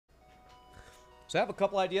So I have a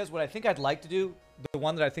couple ideas. What I think I'd like to do, the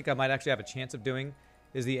one that I think I might actually have a chance of doing,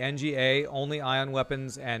 is the Engi A, only ion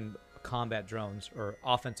weapons and combat drones, or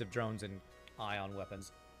offensive drones and ion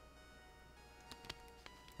weapons.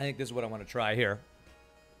 I think this is what I want to try here.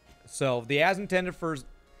 So the as intended for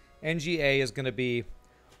Engi A is going to be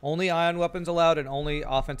only ion weapons allowed and only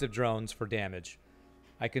offensive drones for damage.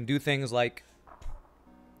 I can do things like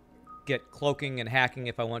get cloaking and hacking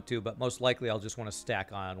if I want to, but most likely I'll just want to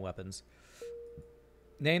stack ion weapons.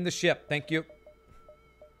 Name the ship. Thank you.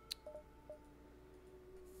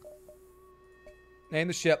 Name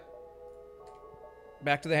the ship.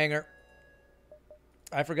 Back to the hangar.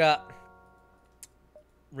 I forgot.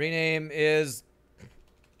 Rename is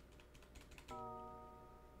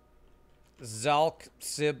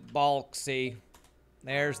Zalksibalksi.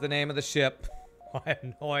 There's the name of the ship. I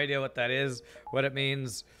have no idea what that is, what it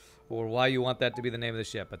means, or why you want that to be the name of the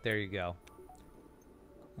ship, but there you go.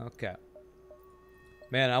 Okay.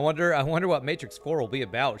 Man, I wonder what Matrix 4 will be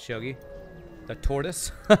about, Shogi. The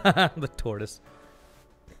tortoise? The tortoise.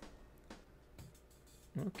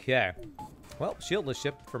 Okay. Well, shieldless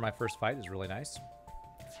ship for my first fight is really nice.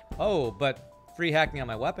 Oh, but free hacking on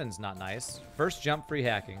my weapon's not nice. First jump, free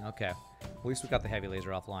hacking. Okay. At least we got the heavy laser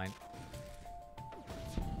offline.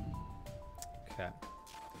 Okay.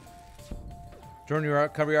 Drone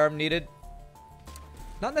recovery arm needed?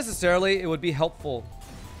 Not necessarily. It would be helpful.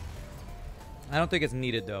 I don't think it's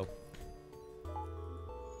needed, though.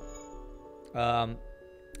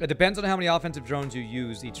 It depends on how many offensive drones you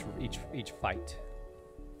use each fight.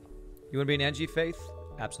 You want to be an Engi, Faith?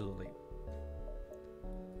 Absolutely.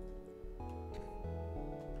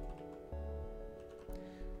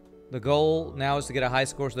 The goal now is to get a high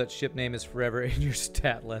score so that ship name is forever in your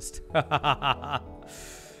stat list. I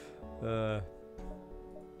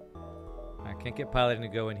can't get piloting to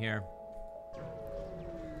go in here.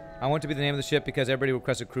 I want to be the name of the ship because everybody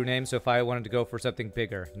requested crew name, so if I wanted to go for something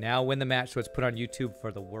bigger. Now win the match so it's put on YouTube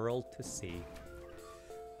for the world to see.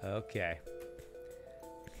 Okay.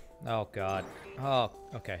 Oh, God. Oh,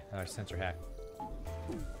 okay. All right, sensor hack.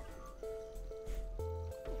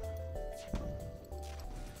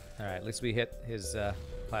 All right, at least we hit his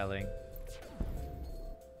piloting.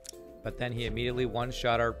 But then he immediately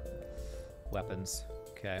one-shot our weapons.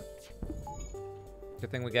 Okay.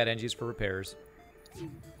 Good thing we got Engis for repairs.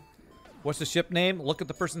 What's the ship name? Look at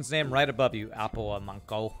the person's name right above you. Apo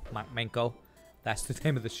Manko. That's the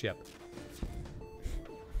name of the ship.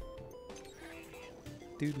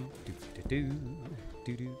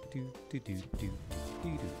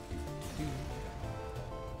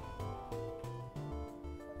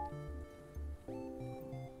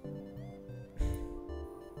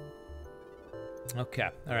 Okay,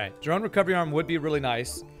 all right. Drone recovery arm would be really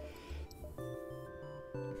nice.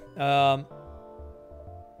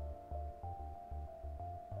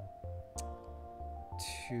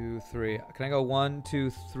 2, 3. Can I go 1, 2,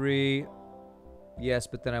 3? Yes,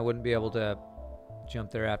 but then I wouldn't be able to jump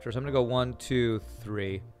there after. So I'm gonna go 1, 2,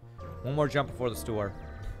 3. One more jump before the store.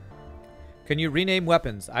 Can you rename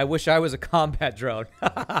weapons? I wish I was a combat drone.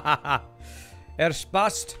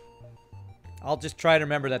 Erspast. I'll just try to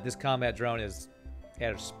remember that this combat drone is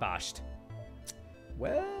Erspast.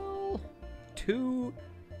 Well, two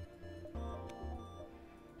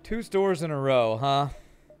stores in a row, huh?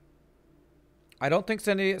 I don't think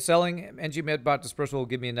selling Engi Medbot Dispersal will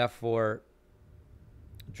give me enough for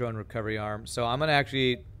drone recovery arm. So I'm going to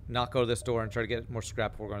actually not go to this store and try to get more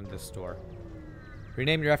scrap before going to this store.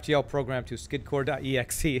 Rename your FTL program to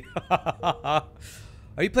skidcore.exe.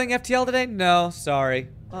 Are you playing FTL today? No, sorry.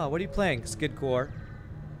 Oh, what are you playing? Skidcore.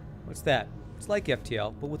 What's that? It's like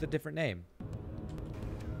FTL, but with a different name.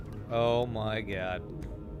 Oh my god.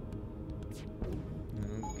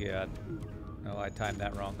 Oh god. Oh, I timed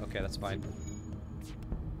that wrong. Okay, that's fine.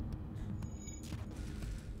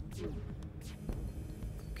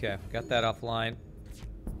 Okay, got that offline.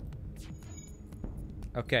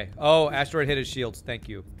 Okay. Oh, asteroid hit his shields. Thank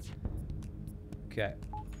you. Okay.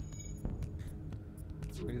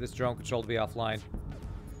 We need this drone control to be offline.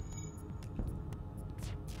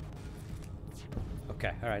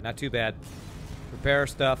 Okay, alright, not too bad. Repair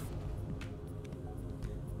stuff.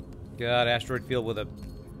 God, asteroid field with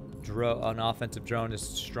an offensive drone is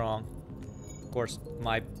strong. Of course,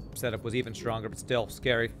 my setup was even stronger, but still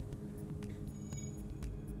scary.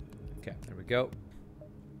 Okay, there we go.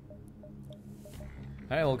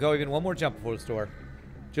 Alright, we'll go even one more jump before the store.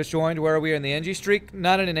 Just joined. Where are we in the Engi streak?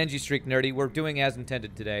 Not in an Engi streak, nerdy. We're doing as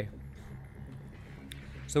intended today.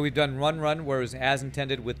 So we've done run, where it was as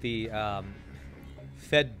intended with the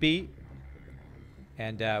Fed B.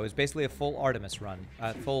 And it was basically a full Artemis run.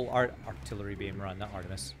 Full artillery beam run, not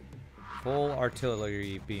Artemis. Full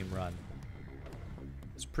artillery beam run.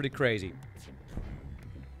 It's pretty crazy.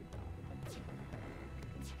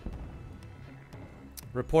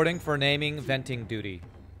 Reporting for naming venting duty.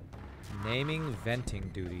 Naming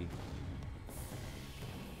venting duty.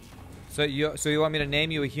 So you want me to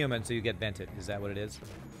name you a human so you get vented? Is that what it is?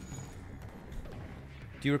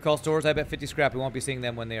 Do you recall stores? I bet 50 scrap. We won't be seeing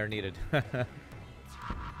them when they are needed.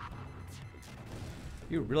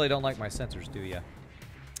 You really don't like my sensors, do you?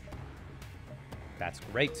 That's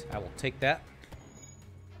great. I will take that.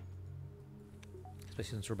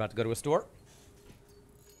 Especially since we're about to go to a store.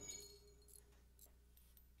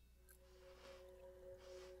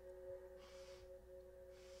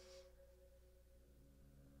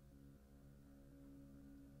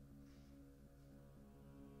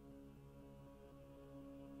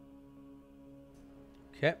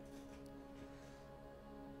 Okay.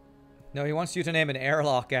 No, he wants you to name an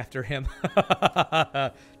airlock after him.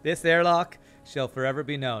 This airlock shall forever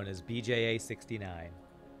be known as BJA 69.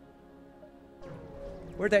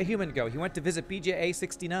 Where'd that human go? He went to visit BJA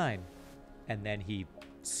 69. And then he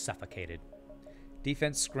suffocated.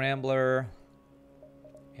 Defense scrambler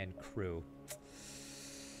and crew.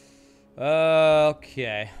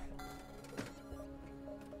 Okay.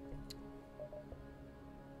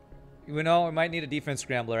 You know, we might need a defense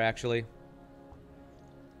scrambler, actually.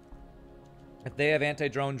 If they have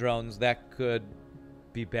anti-drone drones, that could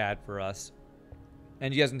be bad for us.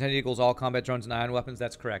 And yes, intended equals all combat drones and ion weapons.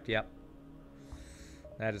 That's correct, yep.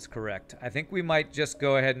 That is correct. I think we might just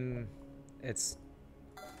go ahead and... It's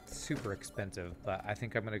super expensive, but I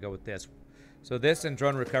think I'm going to go with this. So this and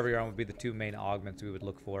drone recovery arm would be the two main augments we would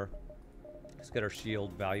look for. Let's get our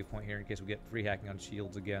shield value point here in case we get free hacking on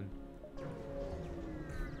shields again.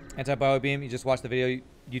 Anti-bio beam, you just watched the video,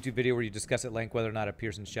 YouTube video where you discuss at length whether or not it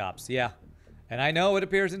appears in shops. Yeah, and I know it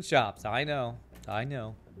appears in shops. I know. I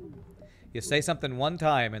know. You say something one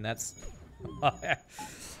time and that's...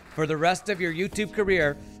 For the rest of your YouTube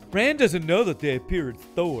career, Brand doesn't know that they appear in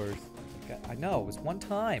stores. I know, it was one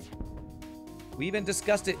time. We even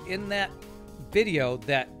discussed it in that video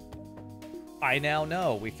that I now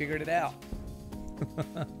know. We figured it out.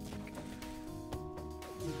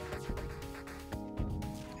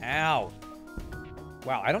 Ow.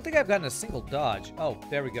 Wow, I don't think I've gotten a single dodge. Oh,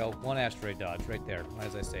 there we go. One asteroid dodge right there,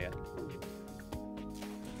 as I say it.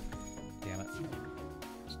 Damn it.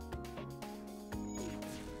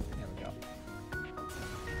 There we go.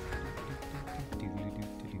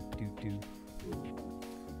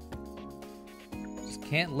 Just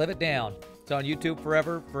can't live it down. It's on YouTube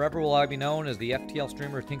forever. Forever will I be known as the FTL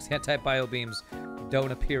streamer who thinks anti-bio beams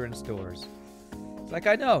don't appear in stores. Like,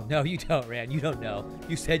 I know. No, you don't, Rand. You don't know.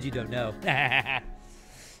 You said you don't know.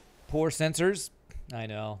 Poor sensors. I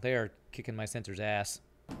know. They are kicking my sensors' ass.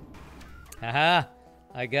 Haha.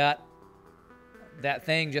 I got that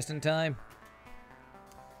thing just in time.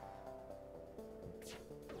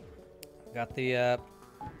 Got the,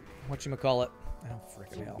 whatchamacallit. Oh,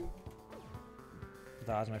 freaking hell.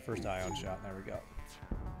 That was my first ion shot. There we go.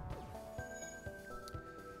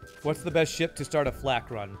 What's the best ship to start a flak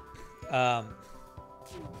run?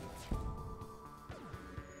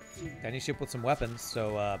 Any ship with some weapons,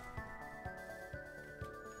 so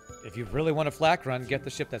if you really want a flak run, get the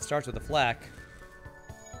ship that starts with a flak,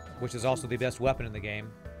 which is also the best weapon in the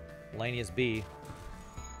game. Lanius B.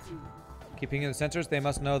 Keeping in the sensors, they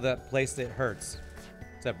must know the place that hurts.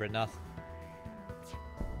 What's up, Britnoth?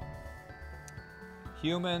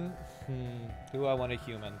 Human. Do I want a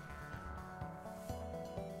human?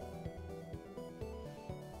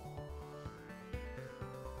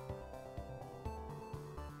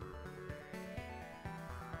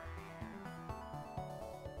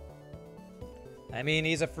 I mean,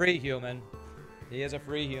 he's a free human. He is a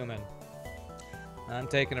free human. I'm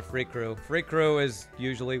taking a free crew. Free crew is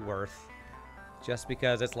usually worth. Just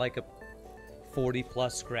because it's like a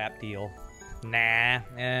 40+ scrap deal. Nah,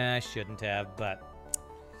 I shouldn't have, but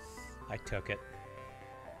I took it.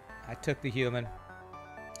 I took the human.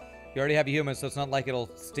 You already have a human, so it's not like it'll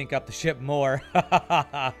stink up the ship more.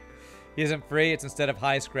 He isn't free, it's instead of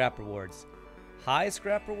high scrap rewards. High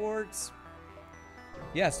scrap rewards?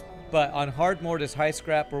 Yes, but on hard mode is high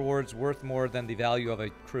scrap rewards worth more than the value of a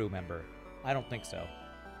crew member? I don't think so.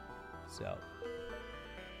 So.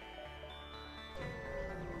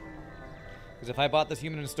 Because if I bought this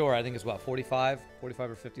human in store, I think it's what, 45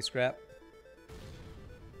 or 50 scrap?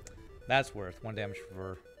 That's worth 1 damage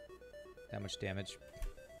for that much damage.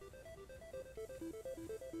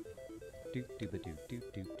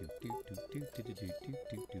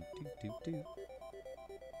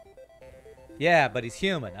 Yeah, but he's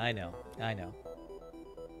human. I know. I know.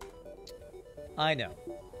 I know.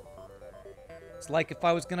 It's like if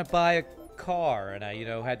I was gonna buy a car and I, you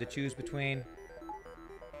know, had to choose between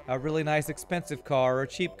a really nice expensive car or a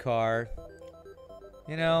cheap car.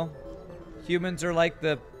 You know, humans are like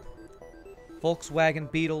the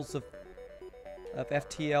Volkswagen Beetles of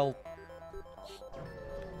FTL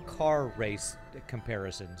car race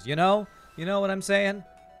comparisons. You know? You know what I'm saying?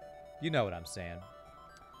 You know what I'm saying.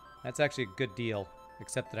 That's actually a good deal,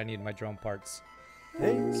 except that I need my drone parts,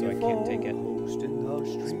 so I can't take it.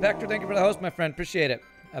 Spectre, thank you for the host, my friend. Appreciate it.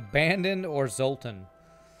 Abandoned or Zoltan?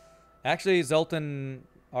 Actually, Zoltan,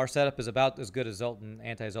 our setup is about as good as Zoltan,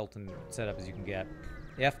 anti-Zoltan setup as you can get.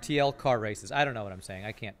 FTL car races. I don't know what I'm saying.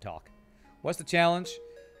 I can't talk. What's the challenge?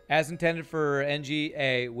 As intended for Engi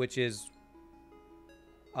A, which is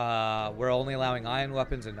we're only allowing ion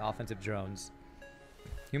weapons and offensive drones.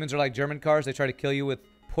 Humans are like German cars. They try to kill you with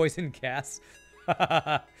poison gas. Is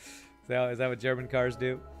that what German cars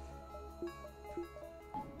do?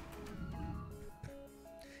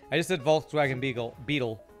 I just said Volkswagen Beetle.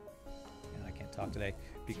 And I can't talk today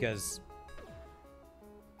because,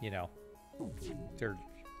 you know,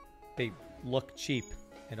 they look cheap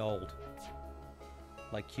and old,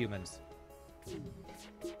 like humans.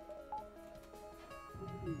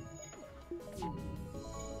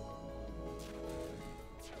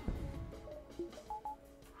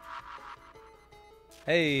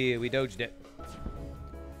 Hey, we dodged it.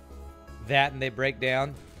 That and they break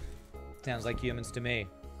down. Sounds like humans to me.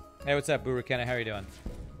 Hey, what's up, Burukena? How are you doing?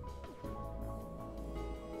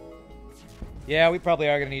 Yeah, we probably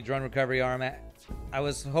are going to need drone recovery arm. I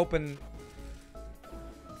was hoping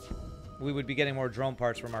we would be getting more drone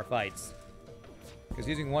parts from our fights. Because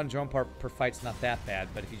using one drone part per fight's not that bad,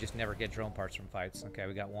 but if you just never get drone parts from fights. Okay,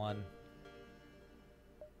 we got one.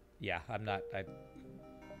 Yeah, I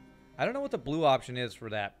don't know what the blue option is for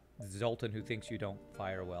that Zoltan who thinks you don't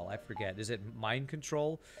fire well. I forget. Is it mind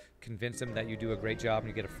control? Convince him that you do a great job and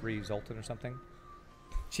you get a free Zoltan or something?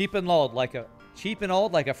 Cheap and old like a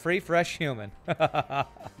free fresh human. That's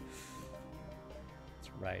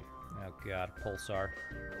right. Oh god, Pulsar.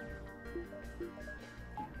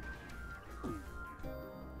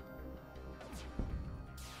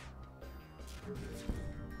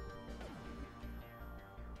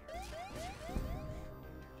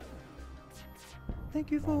 Thank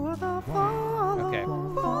you for the follow. Okay.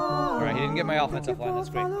 Alright, he didn't get my offensive line. That's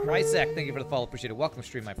great. Rysek, thank you for the follow. Appreciate it. Welcome to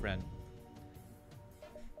stream, my friend.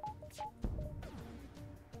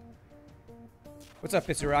 What's up,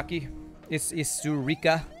 Isuraki?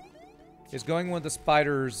 Isurika? Is going in with the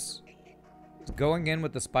spiders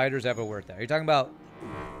ever worth it? Are you talking about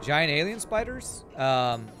giant alien spiders?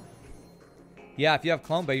 Yeah, if you have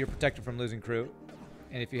Clone Bay, you're protected from losing crew.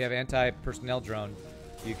 And if you have anti-personnel drone,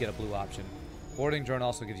 you get a blue option. Boarding drone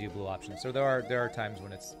also gives you a blue option. So there are times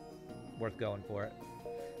when it's worth going for it.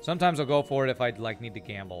 Sometimes I'll go for it if I like need to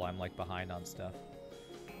gamble. I'm like behind on stuff.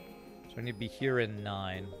 So I need to be here in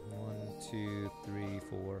 9. 1, 2, 3,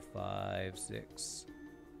 4, 5, 6,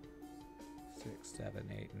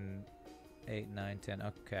 7, 8, 9, 10.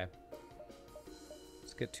 Okay.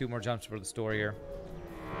 Let's get 2 more jumps for the story here.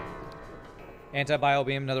 Anti-bio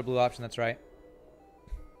beam, another blue option. That's right.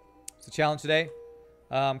 It's a challenge today.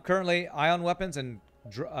 Currently, ion weapons and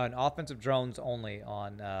offensive drones only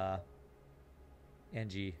on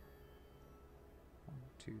Engi. 1,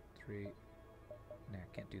 2, 3. Nah,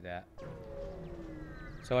 I can't do that.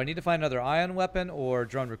 So I need to find another ion weapon or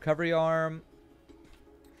drone recovery arm.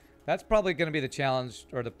 That's probably going to be the challenge,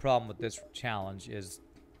 or the problem with this challenge is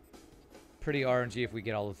pretty RNG if we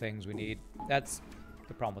get all the things we need. That's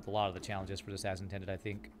the problem with a lot of the challenges for this as intended, I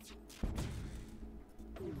think.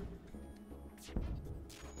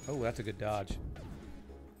 Oh, that's a good dodge.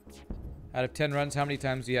 Out of 10 runs, how many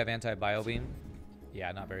times do you have anti-bio beam?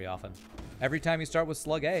 Yeah, not very often. Every time you start with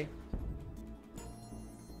Slug A.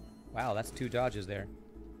 Wow, that's 2 dodges there.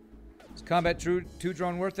 Is Combat 2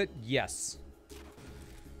 drone worth it? Yes.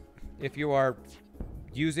 If you are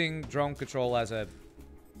using drone control as a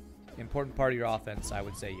important part of your offense, I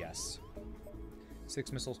would say yes.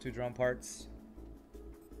 6 missiles, 2 drone parts.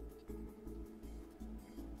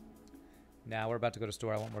 Now we're about to go to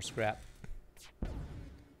store. I want more scrap.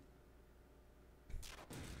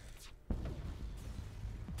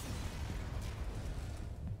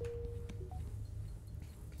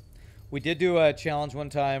 We did do a challenge one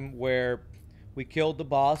time where we killed the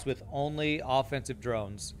boss with only offensive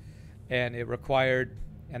drones. And it required,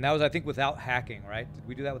 and that was, I think, without hacking, right? Did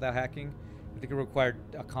we do that without hacking? I think it required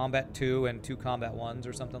a combat 2 and 2 combat 1s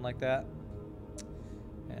or something like that.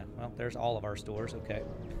 Yeah, well, there's all of our stores. Okay.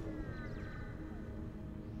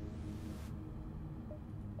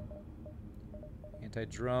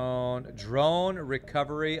 Anti-drone. Drone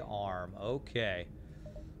recovery arm. Okay.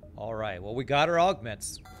 All right. Well, we got our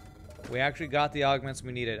augments. We actually got the augments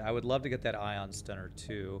we needed. I would love to get that ion stunner,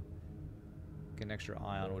 too. Get an extra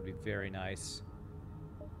ion would be very nice.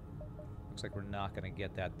 Looks like we're not going to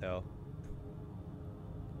get that, though.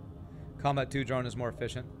 Combat 2 drone is more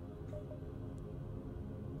efficient.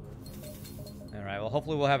 Alright, well,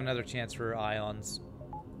 hopefully we'll have another chance for ions.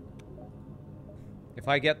 If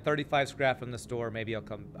I get 35 scrap from the store, maybe I'll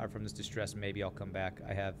come, or from this distress, maybe I'll come back.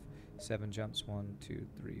 I have 7 jumps. 1, 2,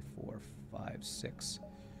 3, 4, 5, 6.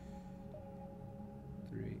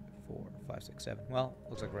 3, 4, 5, 6, 7. Well,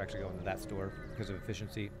 looks like we're actually going to that store because of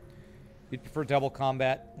efficiency. You'd prefer double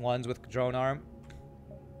combat ones with drone arm?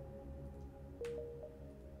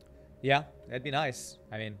 Yeah, that'd be nice.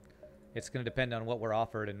 I mean, it's going to depend on what we're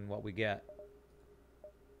offered and what we get.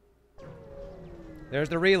 There's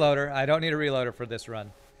the reloader. I don't need a reloader for this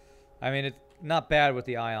run. I mean, it's not bad with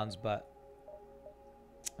the ions, but...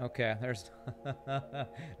 Okay, there's...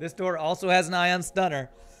 This door also has an ion stunner.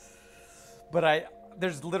 But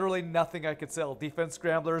there's literally nothing I could sell. Defense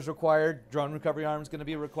scrambler is required. Drone recovery arm is going to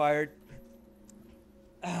be required.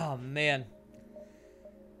 Oh, man.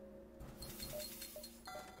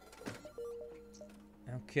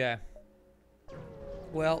 Okay.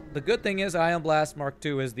 Well, the good thing is Ion Blast Mark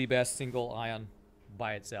II is the best single ion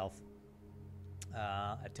by itself.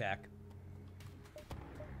 Attack.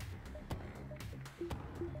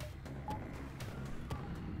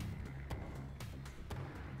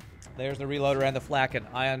 There's the reloader and the flacken.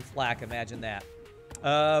 Ion flak, imagine that.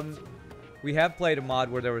 We have played a mod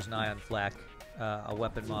where there was an ion flak, a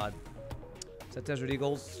weapon mod. Is that Desert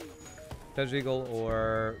Eagles? Desert Eagle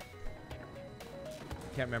or...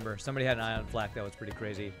 Can't remember. Somebody had an ion flak that was pretty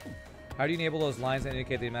crazy. How do you enable those lines that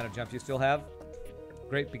indicate the amount of jumps you still have?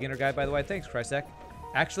 Great beginner guide, by the way. Thanks, Krysek.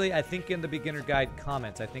 Actually, I think in the beginner guide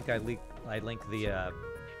comments, I think I link the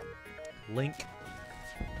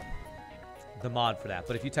mod for that.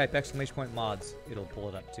 But if you type !mods, it'll pull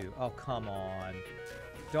it up too. Oh, come on.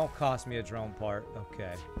 Don't cost me a drone part. Okay.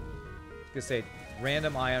 I was gonna say,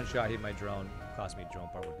 random ion shot hit my drone. Cost me a drone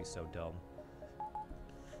part would be so dumb.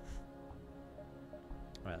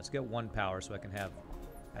 Alright, let's get 1 power so I can have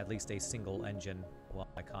at least a single engine while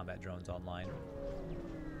my combat drone's online.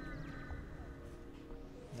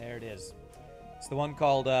 There it is. It's the one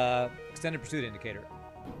called Extended Pursuit Indicator.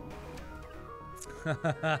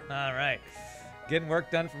 Alright. Getting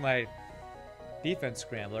work done for my defense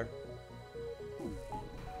scrambler.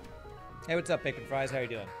 Hey, what's up, Bacon Fries? How you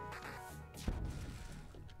doing?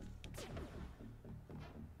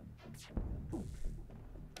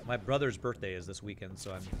 My brother's birthday is this weekend,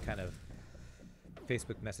 so I'm kind of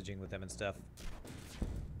Facebook messaging with them and stuff.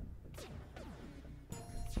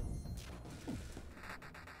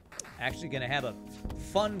 Actually gonna have a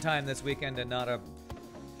fun time this weekend and not a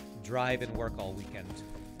drive and work all weekend.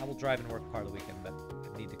 I will drive and work part of the weekend, but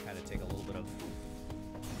I need to kind of take a little bit of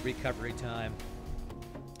recovery time.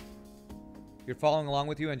 You're following along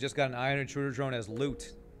with you and just got an iron intruder drone as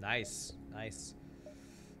loot. Nice, nice.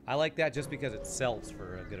 I like that just because it sells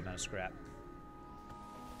for a good amount of scrap.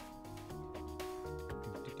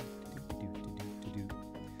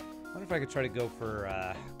 I wonder if I could try to go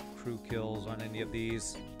for crew kills on any of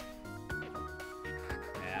these.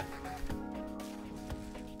 Nah.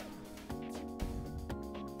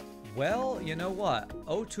 Well, you know what?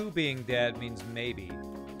 O2 being dead means maybe.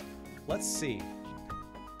 Let's see.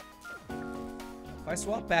 If I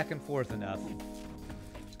swap back and forth enough...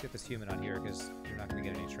 Let's get this human on here because you're not going to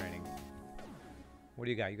get any training. What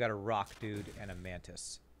do you got? You got a rock dude and a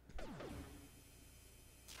mantis.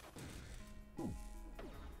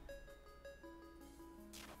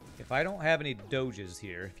 If I don't have any doges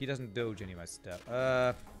here, if he doesn't doge any of my stuff,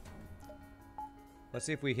 let's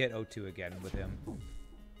see if we hit O2 again with him.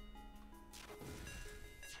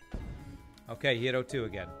 Okay, he hit O2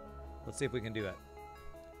 again. Let's see if we can do it.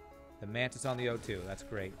 The mantis on the O2, that's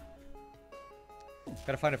great.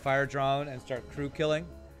 Gotta find a fire drone and start crew killing.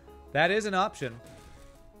 That is an option.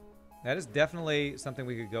 That is definitely something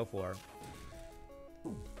we could go for.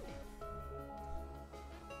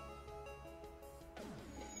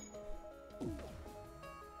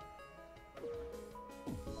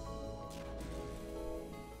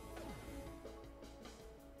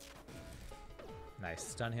 Nice.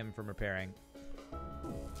 Stun him from repairing.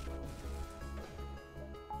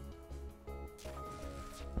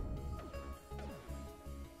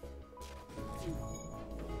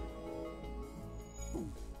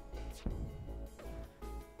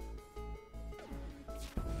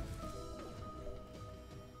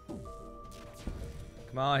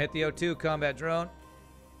 Come on, hit the O2 combat drone.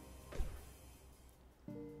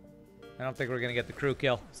 don't think we're gonna get the crew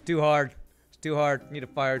kill. It's too hard. It's too hard. Need a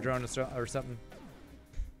fire drone or something.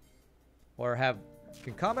 Or have...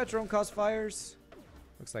 Can combat drone cause fires?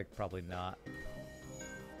 Looks like probably not.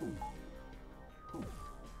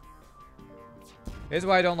 This is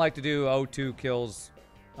why I don't like to do O2 kills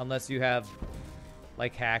unless you have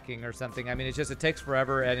like hacking or something. I mean, it's just, it takes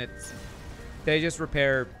forever and it's, they just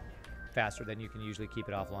repair faster than you can usually keep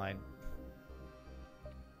it offline.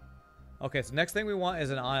 Okay, so next thing we want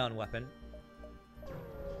is an ion weapon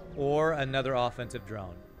or another offensive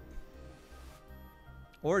drone.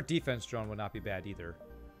 Or a defense drone would not be bad either.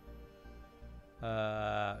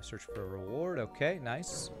 Search for a reward. Okay,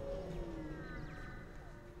 nice.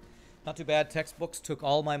 Not too bad. Textbooks took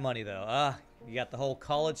all my money, though. You got the whole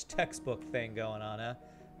college textbook thing going on, huh?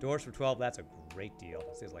 Doors for 12. That's a great deal.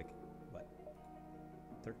 This is like, what,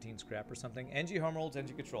 13 scrap or something? Engi Homeworlds,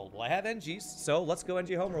 Engi Controlled. Well, I have Engis, so let's go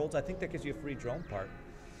Engi Homeworlds. I think that gives you a free drone part.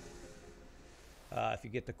 If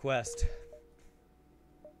you get the quest.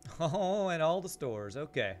 Oh, and all the stores.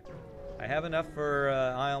 Okay. I have enough for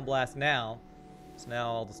Ion Blast now. So now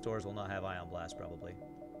all the stores will not have Ion Blast, probably.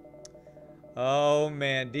 Oh,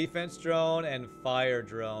 man. Defense drone and fire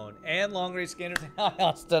drone. And long-range scanners and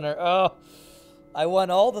Ion Stunner. Oh, I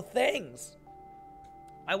want all the things.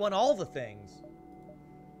 I want all the things.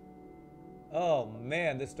 Oh,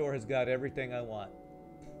 man. This store has got everything I want.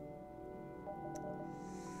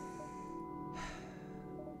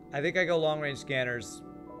 I think I go long-range scanners.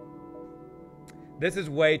 This is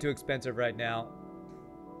way too expensive right now.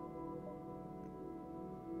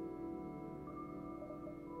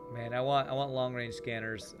 Man, I want long-range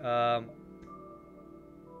scanners. God,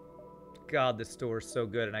 this store is so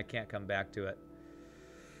good, and I can't come back to it.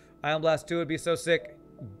 Ion Blast 2 would be so sick.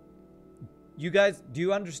 You guys, do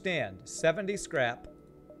you understand? 70 scrap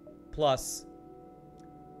plus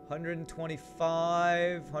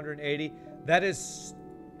 125, 180. That is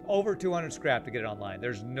over 200 scrap to get it online.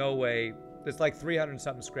 There's no way. It's like 300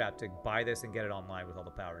 something scrap to buy this and get it online with all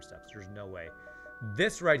the power and stuff. There's no way.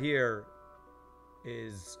 This right here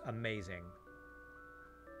is amazing.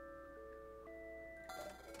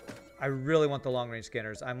 I really want the long-range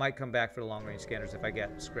scanners. I might come back for the long-range scanners if I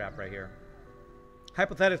get scrap right here.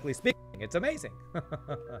 Hypothetically speaking, it's amazing.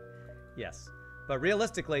 Yes. But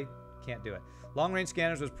realistically, can't do it. Long-range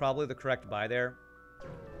scanners was probably the correct buy there.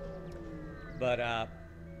 But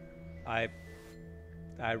I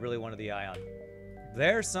really wanted the Ion.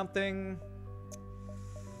 There's something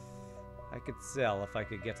I could sell if I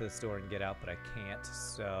could get to the store and get out, but I can't,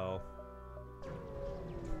 so...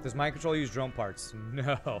 Does Mind Control use drone parts?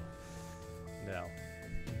 No. No.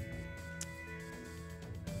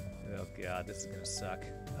 Oh god, this is gonna suck.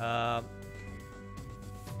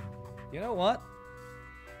 You know what?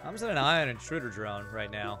 I'm just in an Ion Intruder drone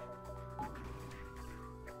right now.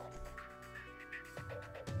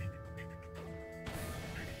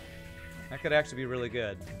 That could actually be really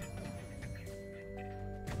good.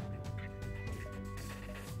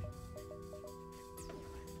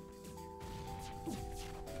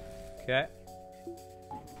 Okay.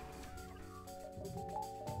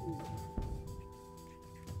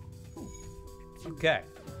 Okay.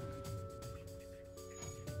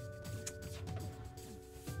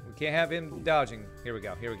 We can't have him dodging. Here we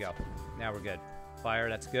go. Here we go. Now we're good. Fire,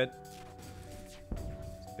 that's good.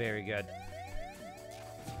 Very good.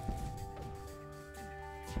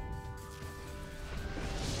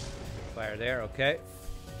 Fire there, okay.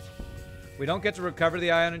 We don't get to recover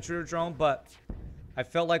the Ion Intruder drone, but I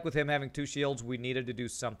felt like with him having 2 shields, we needed to do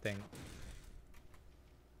something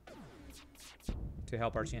to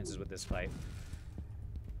help our chances with this fight.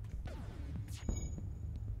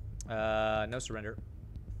 No surrender.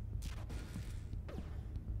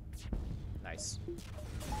 Nice.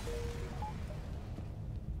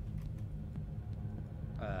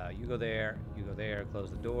 You go there,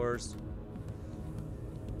 close the doors.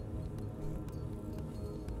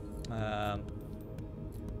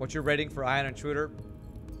 What's your rating for Ion Intruder?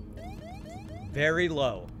 Very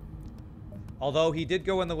low. Although he did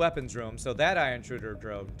go in the weapons room, so that Ion Intruder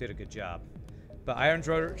drone did a good job. But Ion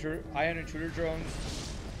Intruder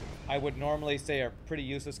drones, I would normally say are pretty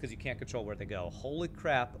useless because you can't control where they go. Holy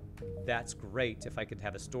crap, that's great if I could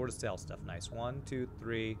have a store to sell stuff. Nice. 1, 2,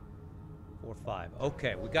 3, 4, 5.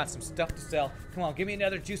 Okay, we got some stuff to sell. Come on, give me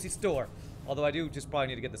another juicy store. Although I do just probably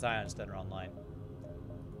need to get this Ion Stunner online.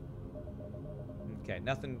 Okay,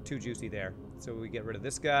 nothing too juicy there. So we get rid of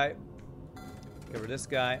this guy. Get rid of this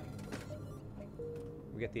guy.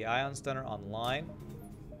 We get the Ion Stunner online.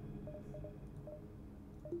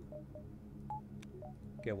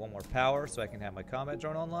 Get 1 more power so I can have my combat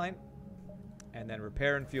drone online. And then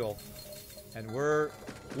repair and fuel. And we're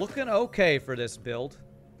looking okay for this build.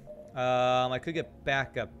 I could get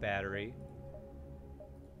backup battery.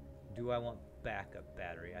 Do I want backup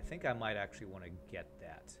battery? I think I might actually want to get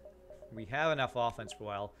that. We have enough offense for a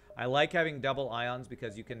while. I like having double ions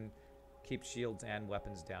because you can keep shields and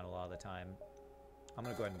weapons down a lot of the time. I'm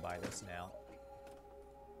going to go ahead and buy this now.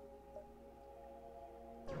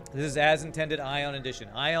 This is as intended Ion edition.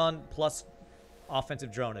 Ion plus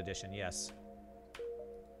offensive drone edition, yes.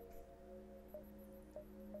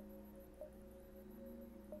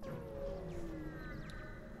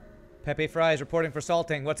 Pepe Fries reporting for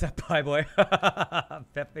salting. What's up, pie boy?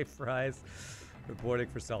 Pepe Fries reporting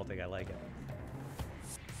for salting. I like it.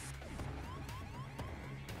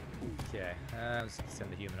 Okay, let's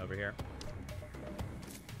send the human over here.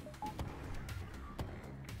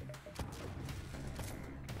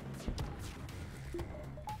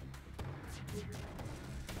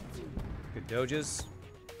 Good doges.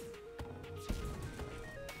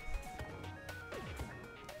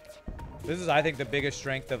 This is, I think, the biggest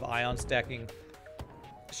strength of ion stacking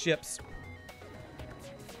ships,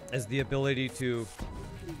 is the ability to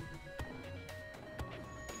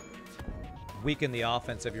weaken the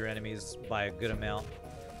offense of your enemies by a good amount.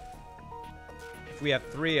 If we have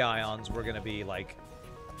 3 ions, we're going to be, like,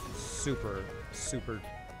 super, super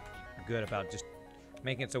good about just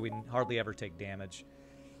making it so we hardly ever take damage.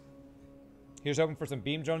 Here's hoping for some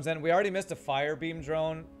beam drones then. We already missed a fire beam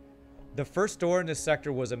drone. The first door in this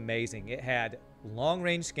sector was amazing. It had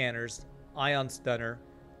long-range scanners, ion stunner,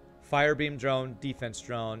 fire beam drone, defense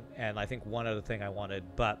drone, and I think one other thing I wanted,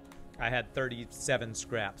 but I had 37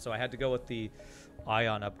 scrap, so I had to go with the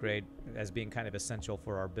ion upgrade as being kind of essential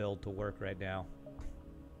for our build to work right now.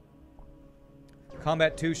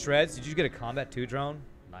 Combat 2 shreds. Did you get a Combat 2 drone?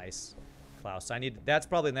 Nice. Klaus, I need... That's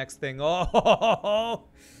probably the next thing. Oh,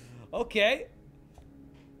 okay.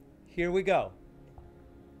 Here we go.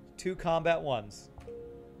 2 combat 1s.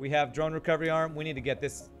 We have drone recovery arm. We need to get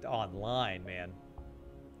this online, man.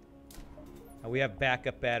 And we have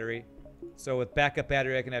backup battery. So with backup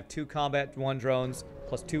battery, I can have 2 combat 1 drones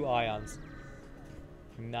plus 2 ions.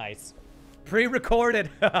 Nice.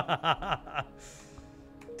 Pre-recorded.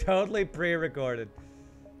 Totally pre-recorded.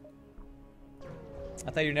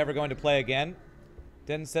 I thought you were never going to play again.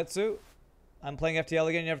 Densetsu. I'm playing FTL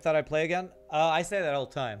again. You never thought I'd play again? I say that all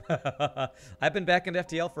the time. I've been back into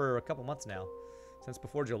FTL for a couple months now. Since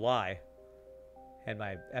before July. And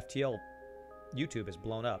my FTL YouTube is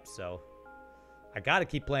blown up, so... I gotta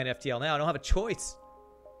keep playing FTL now. I don't have a choice.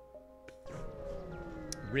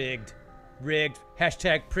 Rigged. Rigged.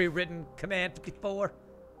 Hashtag pre-written command 54.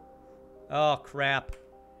 Oh, crap.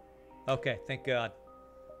 Okay, thank God.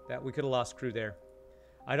 That we could have lost crew there.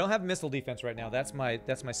 I don't have missile defense right now. That's my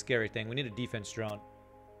scary thing. We need a defense drone.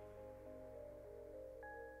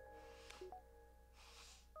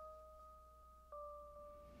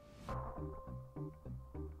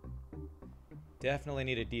 Definitely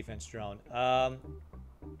need a defense drone.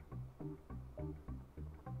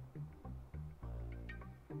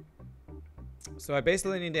 So I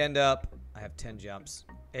basically need to end up... I have 10 jumps.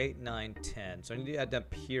 8, 9, 10. So I need to end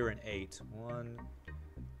up here in 8. 1,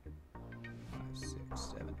 5, 6,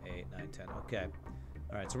 7, 8, 9, 10. Okay.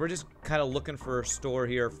 Alright, so we're just kind of looking for a store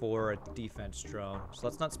here for a defense drone. So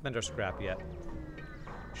let's not spend our scrap yet.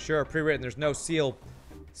 Sure, pre-written. There's no seal.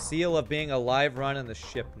 Seal of being a live run in the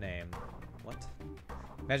ship name. What?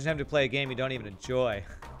 Imagine having to play a game you don't even enjoy.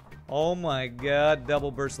 Oh my god, double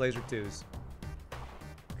burst laser 2s.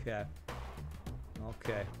 Okay.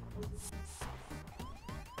 Okay.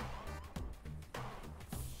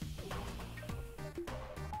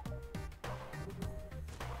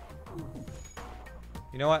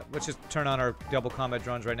 You know what? Let's just turn on our double combat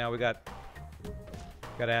drones right now. We got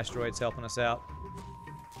asteroids helping us out.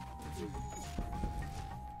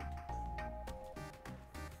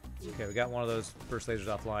 Okay, we got one of those burst lasers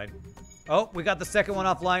offline. Oh, we got the second one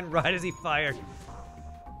offline right as he fired.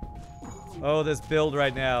 Oh, this build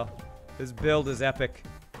right now. This build is epic.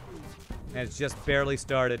 And it's just barely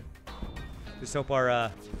started. Just hope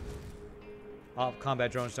our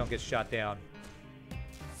combat drones don't get shot down.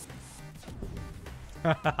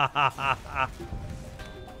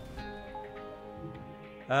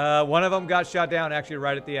 One of them got shot down actually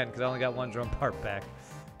right at the end because I only got one drone part back.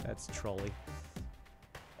 That's trolly.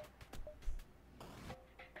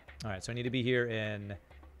 Alright, so I need to be here in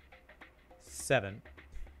 7.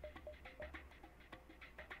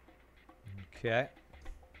 Okay.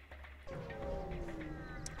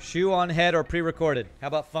 Shoe on head or pre-recorded? How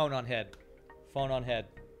about phone on head? Phone on head.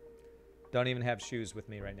 Don't even have shoes with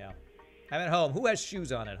me right now. I'm at home. Who has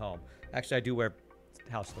shoes on at home? Actually, I do wear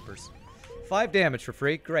house slippers. 5 damage for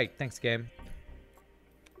free. Great. Thanks, game.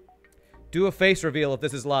 Do a face reveal if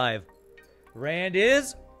this is live. Rand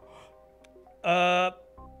is...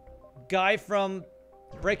 guy from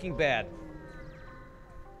Breaking Bad.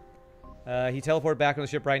 He teleported back on the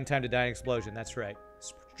ship right in time to die in an explosion. That's right.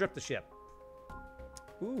 Strip the ship.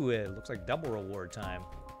 Ooh, it looks like double reward time.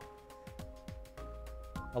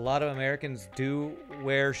 A lot of Americans do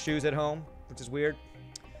wear shoes at home, which is weird.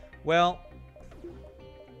 Well,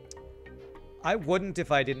 I wouldn't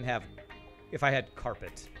if I had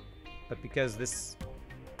carpet. But because this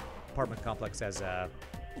apartment complex has,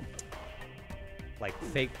 like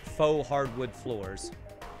faux hardwood floors.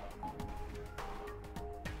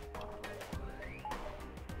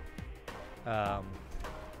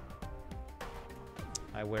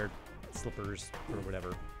 I wear slippers or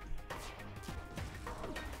whatever.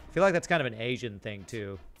 I feel like that's kind of an Asian thing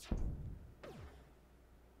too.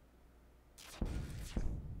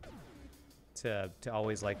 To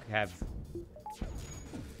always like have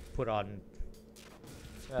put on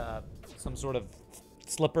some sort of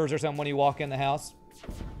slippers or something when you walk in the house.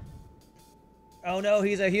 Oh no,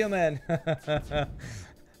 he's a human.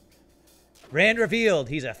 Rand revealed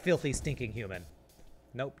he's a filthy, stinking human.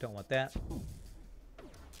 Nope, don't want that.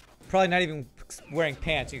 Probably not even wearing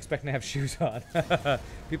pants. You expect him to have shoes on.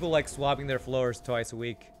 People like swabbing their floors twice a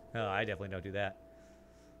week. Oh, I definitely don't do that.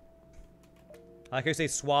 I like how you say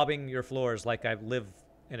swabbing your floors like I live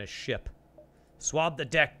in a ship. Swab the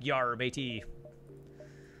deck, yar, matey.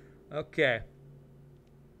 Okay.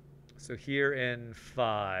 So here in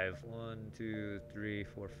 5. 1, 2, 3,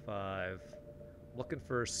 4, 5. Looking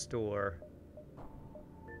for a store.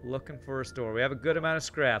 Looking for a store. We have a good amount of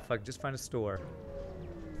scrap. If I can just find a store.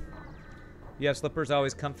 Yeah, slippers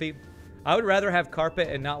always comfy. I would rather have carpet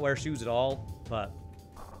and not wear shoes at all, but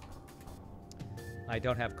I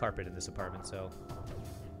don't have carpet in this apartment, so.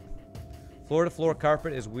 Floor-to-floor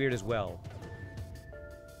carpet is weird as well.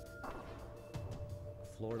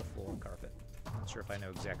 Floor-to-floor carpet. Not sure if I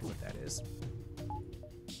know exactly what that is.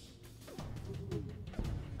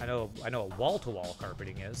 I know what wall-to-wall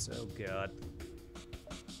carpeting is. Oh god.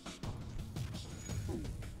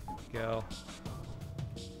 Go.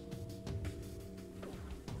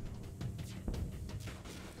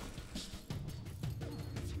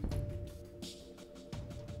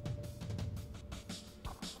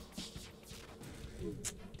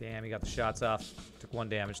 Damn, he got the shots off. Took 1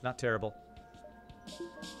 damage. Not terrible.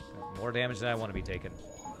 Got more damage than I want to be taking.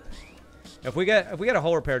 If we get a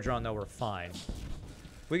hull repair drone, though, we're fine.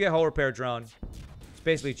 If we get a hull repair drone, it's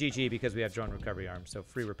basically GG because we have drone recovery arms, so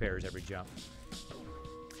free repairs every jump.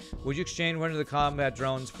 Would you exchange one of the combat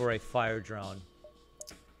drones for a fire drone?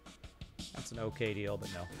 That's an okay deal, but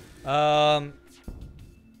no.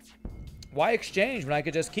 Why exchange when I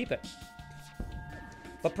could just keep it?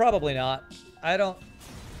 But probably not. I don't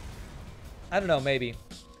know, maybe.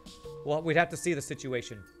 Well, we'd have to see the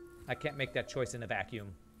situation. I can't make that choice in a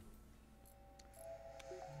vacuum.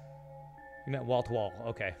 You meant wall-to-wall.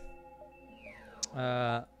 Okay.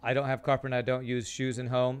 I don't have carpet and I don't use shoes in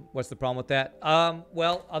home. What's the problem with that?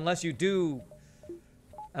 Well, unless you do,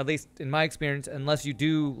 at least in my experience, unless you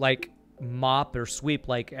do, like, mop or sweep,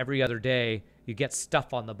 like, every other day, you get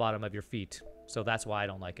stuff on the bottom of your feet. So that's why I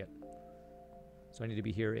don't like it. So I need to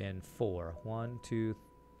be here in 4. 1, 2,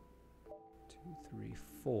 3,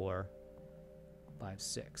 4, 5,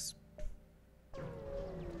 6.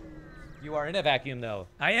 You are in a vacuum, though.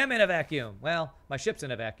 I am in a vacuum. Well, my ship's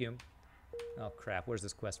in a vacuum. Oh, crap. Where's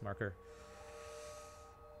this quest marker?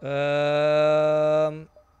 1,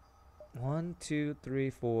 2, 3,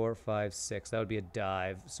 4, 5, 6. That would be a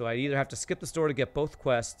dive. So I either have to skip the store to get both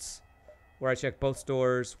quests, or I check both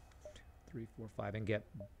stores, 3, 4, 5, and get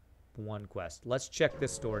 1 quest. Let's check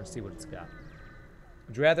this store and see what it's got.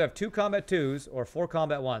 Would you rather have 2 combat 2s or 4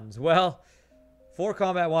 combat 1s? Well, 4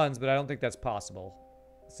 combat 1s, but I don't think that's possible.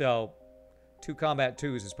 So, 2 combat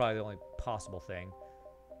 2s is probably the only possible thing.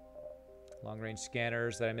 Long-range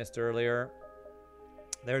scanners that I missed earlier.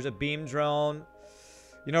 There's a beam drone.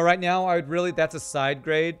 You know, right now, I would really... That's a side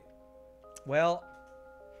grade. Well,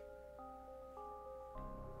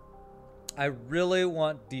 I really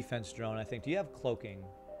want defense drone, I think. Do you have cloaking?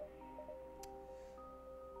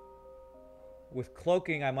 With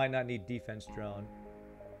cloaking, I might not need defense drone.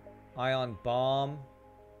 Ion bomb.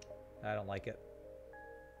 I don't like it.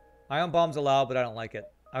 Ion bomb's allowed, but I don't like it.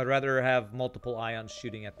 I would rather have multiple ions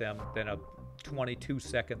shooting at them than a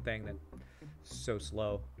 22-second thing that's so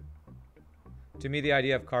slow. To me, the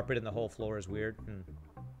idea of carpet in the whole floor is weird.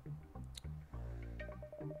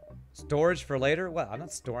 Storage for later? Well, I'm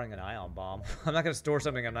not storing an ion bomb. I'm not going to store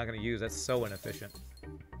something I'm not going to use. That's so inefficient.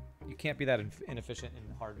 You can't be that inefficient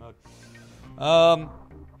in hard mode.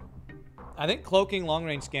 I think cloaking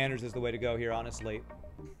long-range scanners is the way to go here, honestly.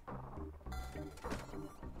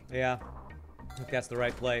 Yeah. I think that's the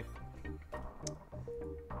right play.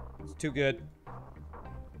 It's too good.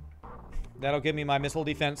 That'll give me my missile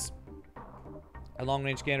defense. And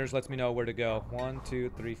long-range scanners lets me know where to go. 1, 2,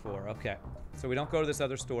 3, 4. Okay. So we don't go to this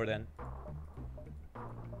other store then.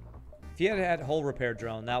 If he had had hull repair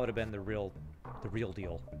drone, that would have been the real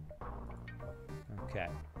deal. Okay.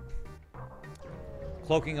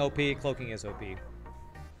 Cloaking OP. Cloaking is OP.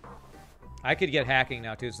 I could get hacking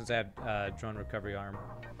now too, since I have drone recovery arm.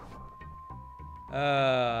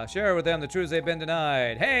 Share with them the truths they've been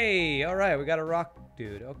denied. Hey! Alright, we got a rock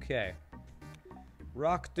dude. Okay.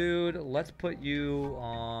 Rock dude, let's put you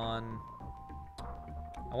on...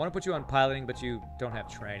 I want to put you on piloting, but you don't have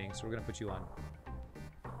training, so we're going to put you on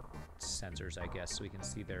sensors, I guess, so we can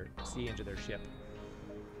see into their ship.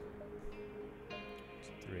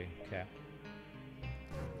 3, okay.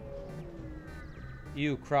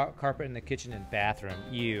 You, carpet in the kitchen and bathroom.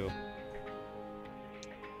 You.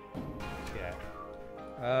 Okay.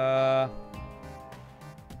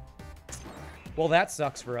 Well, that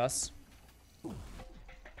sucks for us.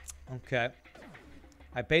 Okay.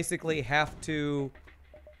 I basically have to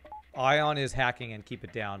ion his hacking and keep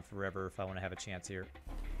it down forever if I want to have a chance here.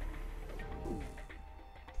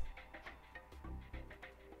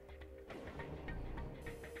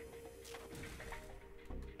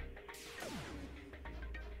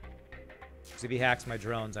 Because if he hacks my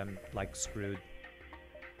drones, I'm, like, screwed.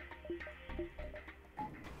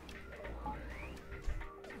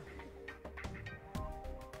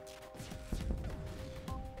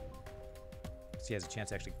 He has a chance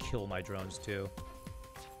to actually kill my drones too.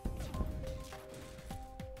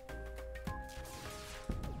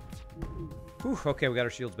 Whew, okay, we got our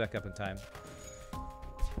shields back up in time.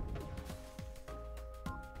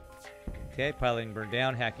 Okay, piloting burned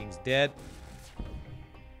down, hacking's dead.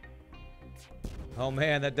 Oh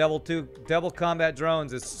man, that double combat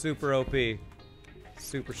drones is super OP.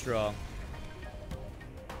 Super strong.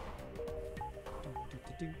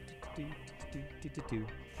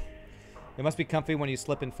 It must be comfy when you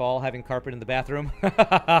slip and fall, having carpet in the bathroom.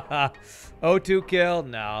 O2 kill?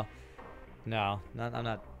 No. No,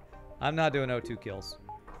 I'm not doing O2 kills.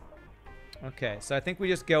 Okay, so I think we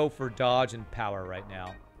just go for dodge and power right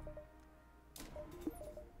now.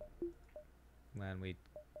 And we...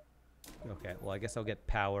 Okay, well, I guess I'll get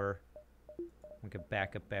power. We can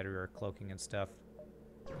back up battery or cloaking and stuff.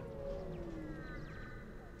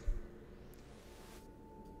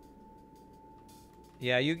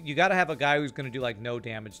 Yeah, you gotta have a guy who's gonna do, like, no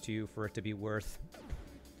damage to you for it to be worth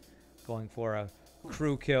going for a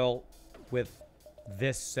crew kill with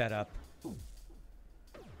this setup.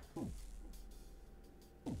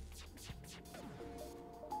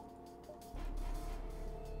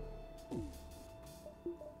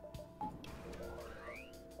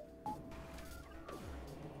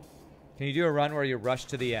 Can you do a run where you rush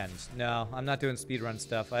to the end? No, I'm not doing speedrun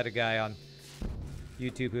stuff. I had a guy on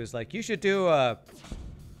YouTube who was like, you should do a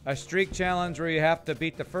streak challenge where you have to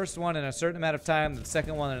beat the first one in a certain amount of time, the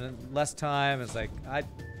second one in less time. It's like,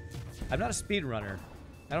 I'm not a speedrunner.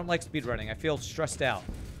 I don't like speedrunning. I feel stressed out.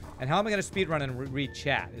 And how am I going to speedrun and read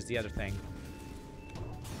chat is the other thing.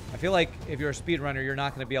 I feel like if you're a speedrunner, you're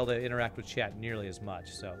not going to be able to interact with chat nearly as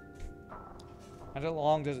much. So, how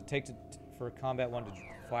long does it take for Combat 1 to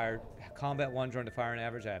fire? Combat 1 drone to fire on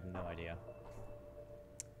average? I have no idea.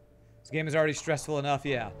 This game is already stressful enough,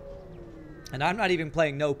 yeah. And I'm not even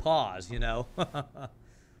playing no pause, you know.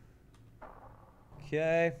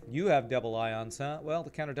 Okay, you have double ions, huh? Well,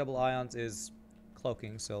 the counter double ions is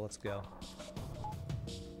cloaking, so let's go.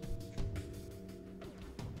 Would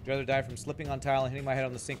you rather die from slipping on tile and hitting my head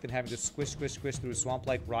on the sink than having to squish, squish, squish through a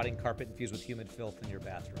swamp-like rotting carpet infused with humid filth in your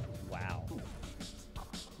bathroom? Wow.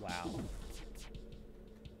 Wow.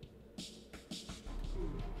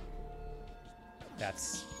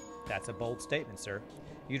 That's a bold statement, sir.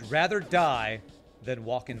 You'd rather die than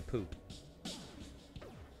walk in poop.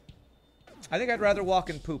 I think I'd rather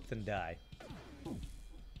walk in poop than die.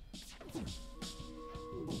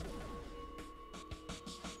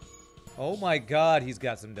 Oh my god, he's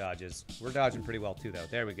got some dodges. We're dodging pretty well too, though.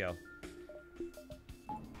 There we go.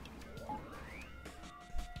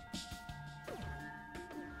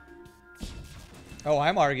 Oh,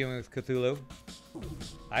 I'm arguing with Cthulhu.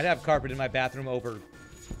 I'd have carpet in my bathroom over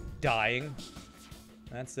dying.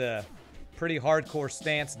 That's a pretty hardcore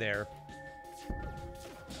stance there.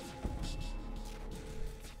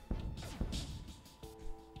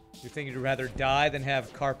 You think you'd rather die than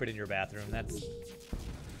have carpet in your bathroom? That's...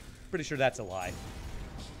 Pretty sure that's a lie.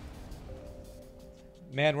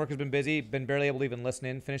 Man, work has been busy. Been barely able to even listen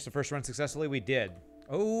in. Finished the first run successfully. We did.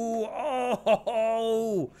 Oh,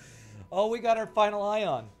 we got our final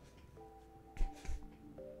ion.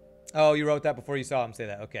 Oh, you wrote that before you saw him say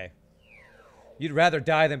that. Okay. You'd rather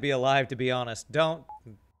die than be alive, to be honest. Don't.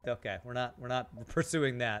 Okay, we're not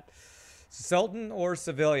pursuing that. Zoltan or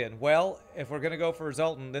civilian? Well, if we're gonna go for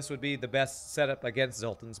Zoltan, this would be the best setup against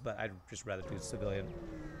Zoltans, but I'd just rather do civilian.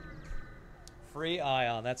 Free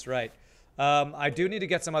ion, that's right. I do need to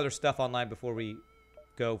get some other stuff online before we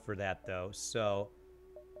go for that, though. So,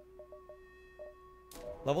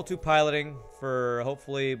 level 2 piloting for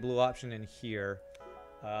hopefully blue option in here.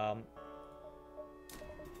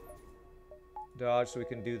 Dodge, so we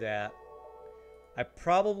can do that. I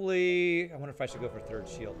wonder if I should go for third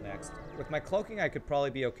shield next. With my cloaking, I could probably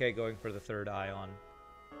be okay going for the third ion.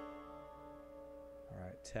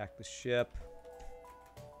 Alright, attack the ship.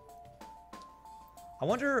 I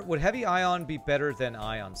wonder, would heavy ion be better than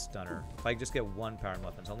ion stunner? If I just get one power and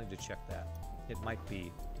weapons, I'll need to check that. It might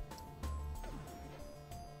be.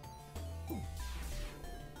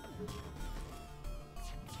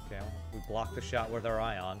 Okay, we blocked the shot with our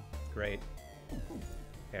ion. Great.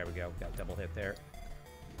 There we go. Got a double hit there.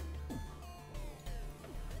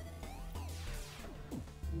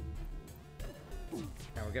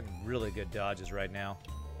 And we're getting really good dodges right now.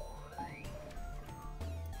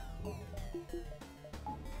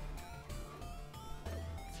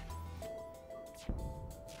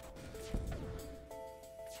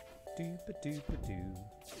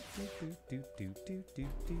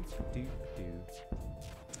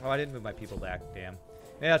 Oh, I didn't move my people back. Damn.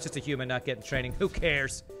 Yeah, it's just a human not getting training. Who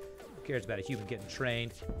cares? Who cares about a human getting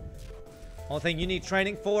trained? Only thing you need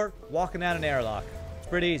training for, walking down an airlock. It's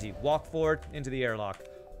pretty easy. Walk forward into the airlock.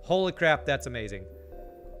 Holy crap, that's amazing.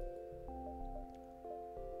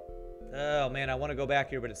 Oh, man, I want to go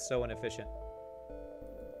back here, but it's so inefficient.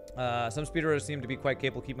 Some speedrunners seem to be quite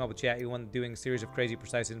capable of keeping up with chat, even when doing a series of crazy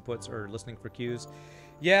precise inputs or listening for cues.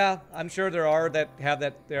 Yeah, I'm sure there are that have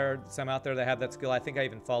that. There are some out there that have that skill. I think I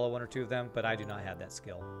even follow one or two of them, but I do not have that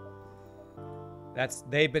skill.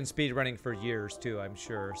 They've been speedrunning for years too, I'm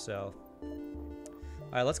sure. So, all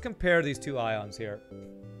right, let's compare these two ions here.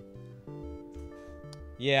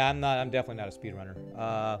 Yeah, I'm definitely not a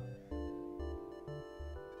speedrunner.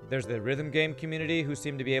 There's the rhythm game community who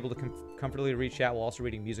seem to be able to comfortably read chat while also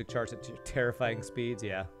reading music charts at terrifying speeds.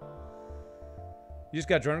 Yeah. You just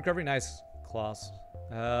got drone recovery? Nice, Klaus.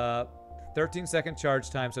 13-second charge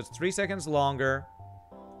time, so it's 3 seconds longer.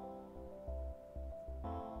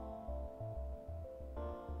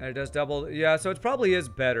 And it does double. Yeah, so it probably is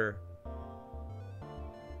better.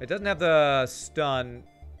 It doesn't have the stun,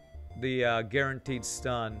 the guaranteed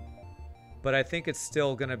stun, but I think it's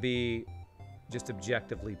still going to be just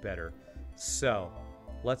objectively better. So,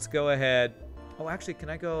 let's go ahead. Oh, actually, can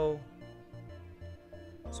I go?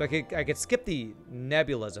 So I could skip the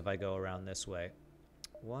nebulas if I go around this way.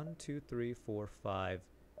 1, 2, 3, 4, 5,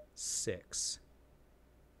 6.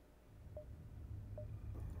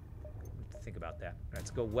 Think about that. All right,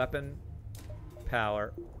 let's go weapon,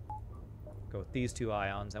 power. Go with these two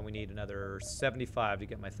ions, and we need another 75 to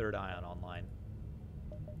get my third ion online.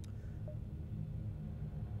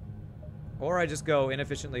 Or I just go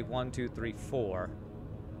inefficiently 1, 2, 3, 4.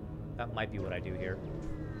 That might be what I do here.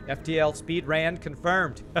 FTL Speed Rand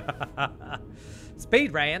confirmed.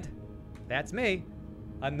 Speed Rand. That's me.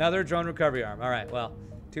 Another drone recovery arm. All right, well,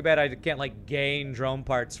 too bad I can't, like, gain drone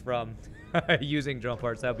parts from using drone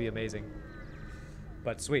parts. That would be amazing.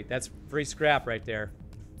 But sweet, that's free scrap right there.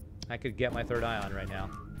 I could get my third ion right now.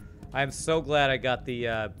 I'm so glad I got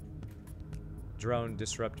the drone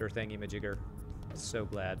disruptor thingy-majigger. So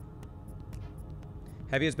glad.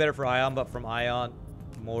 Heavy is better for ion, but from ion,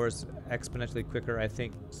 more is exponentially quicker, I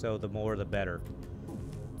think. So the more, the better.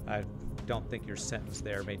 I don't think your sentence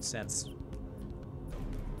there made sense.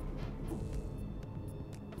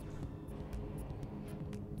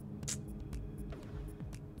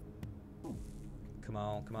 Come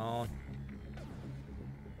on, come on.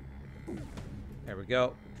 There we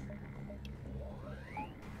go.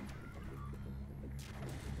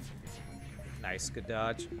 Nice, good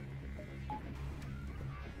dodge.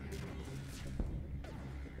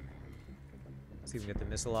 See if we can get the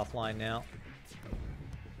missile offline now.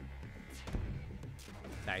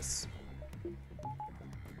 Nice.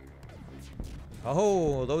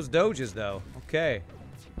 Oh, those doges though. Okay.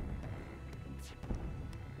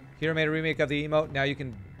 Hero made a remake of the emote. Now you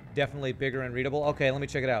can definitely bigger and readable. Okay, let me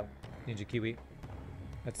check it out. Ninja Kiwi.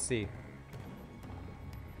 Let's see.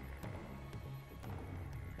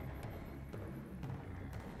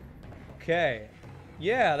 Okay.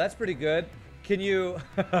 Yeah, that's pretty good. Can you...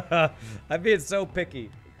 I'm being so picky.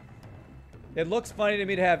 It looks funny to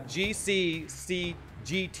me to have GCCGT.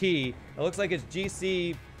 It looks like it's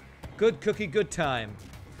GC Good Cookie Good Time.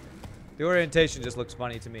 The orientation just looks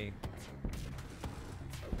funny to me.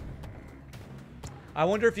 I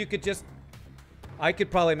wonder if you could just... I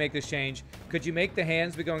could probably make this change. Could you make the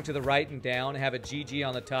hands be going to the right and down, have a GG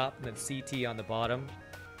on the top, and then CT on the bottom?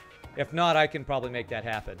 If not, I can probably make that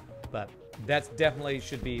happen. But that's definitely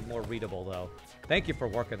should be more readable, though. Thank you for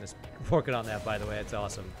working on that, by the way. It's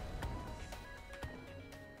awesome.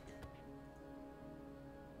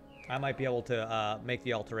 I might be able to make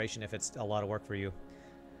the alteration if it's a lot of work for you.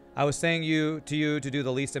 I was saying to you to do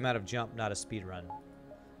the least amount of jump, not a speed run.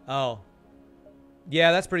 Oh.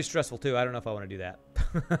 Yeah, that's pretty stressful, too. I don't know if I want to do that.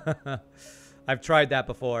 I've tried that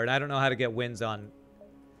before, and I don't know how to get wins on...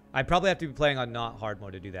 I'd probably have to be playing on not hard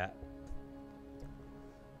mode to do that.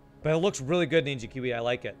 But it looks really good, Ninja Kiwi. I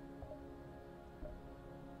like it.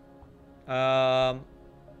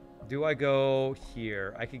 Do I go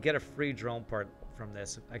here? I could get a free drone part from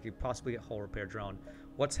this. I could possibly get hull repair drone.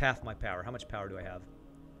 What's half my power? How much power do I have?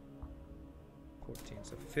 14.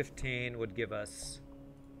 So 15 would give us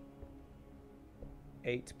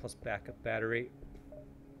 8 plus backup battery.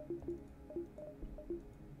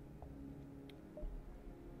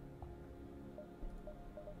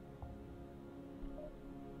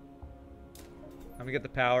 I'm gonna get the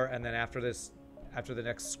power, and then after this, after the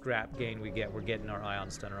next scrap gain we get, we're getting our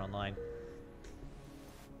ion stunner online.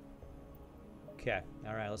 Okay,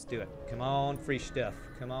 all right, let's do it. Come on, free stuff.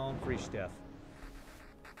 Come on, free stuff.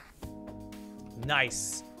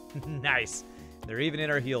 Nice, nice. They're even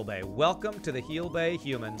in our heal bay. Welcome to the heal bay,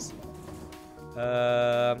 humans.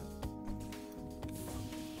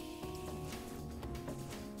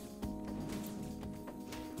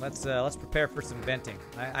 Let's prepare for some venting.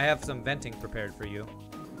 I have some venting prepared for you.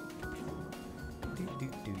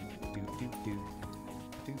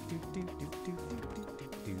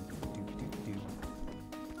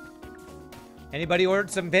 Anybody ordered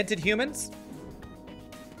some vented humans?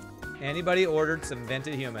 Anybody ordered some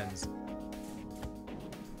vented humans?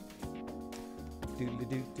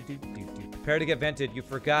 Prepare to get vented. You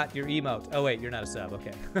forgot your emote. Oh wait, you're not a sub.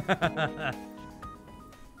 Okay.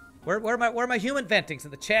 Where are my human ventings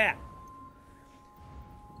in the chat?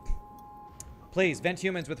 Please vent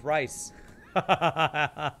humans with rice.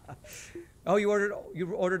 Oh, you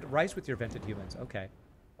ordered rice with your vented humans. Okay.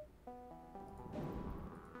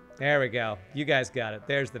 There we go. You guys got it.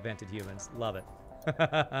 There's the vented humans. Love it.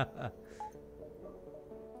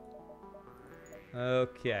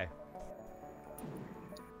 Okay.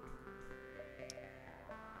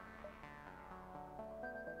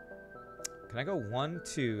 Can I go 1,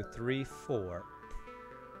 2, 3, 4?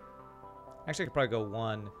 Actually, I could probably go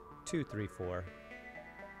 1, 2, 3, 4.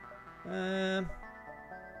 We'll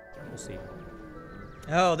see.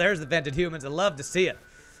 Oh, there's the vented humans. I love to see it.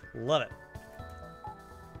 Love it.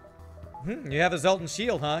 You have a Zoltan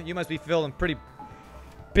shield, huh? You must be feeling pretty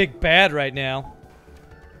big bad right now.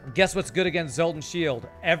 Guess what's good against Zoltan shield?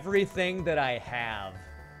 Everything that I have.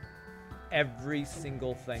 Every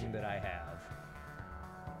single thing that I have.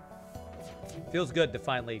 Feels good to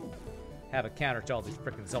finally have a counter to all these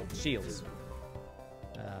frickin' Zoltan shields.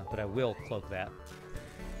 But I will cloak that.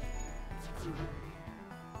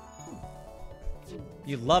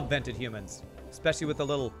 You love vented humans. Especially with a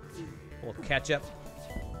little ketchup.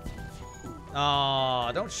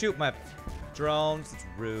 Aw, don't shoot my drones. It's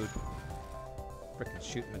rude. Frickin'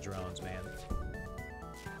 shoot my drones, man.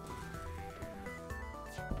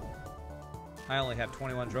 I only have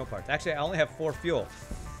 21 drone parts. Actually, I only have 4 fuel.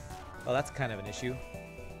 Oh, that's kind of an issue.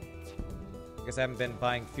 I guess I haven't been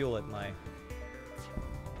buying fuel at my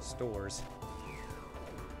stores.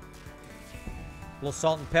 A little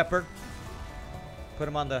salt and pepper. Put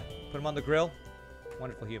them on the grill.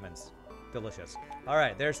 Wonderful humans. Delicious. All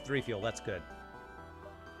right, there's 3 fuel. That's good.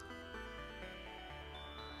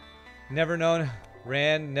 Never know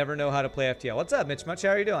how to play FTL. What's up, Mitch Much? How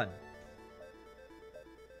are you doing?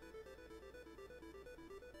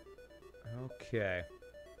 Okay.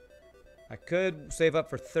 I could save up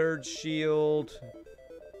for 3rd shield.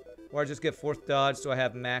 Or just get 4th dodge so I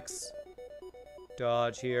have max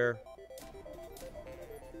dodge here.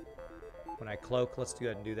 When I cloak, let's go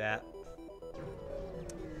ahead and do that.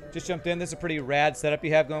 Just jumped in. This is a pretty rad setup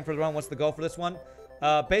you have going for the run. What's the goal for this one?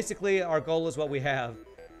 Basically, our goal is what we have,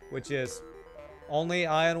 which is only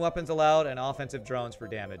ion weapons allowed and offensive drones for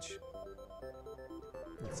damage.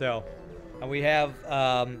 So, and we have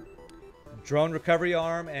drone recovery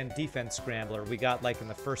arm and defense scrambler. We got like in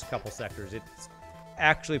the first couple sectors. It's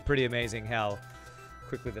actually pretty amazing how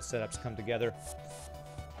quickly the setups come together.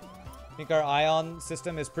 Think our ion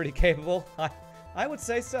system is pretty capable? I would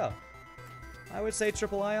say so. I would say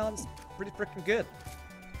triple ion's pretty freaking good.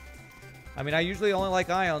 I mean, I usually only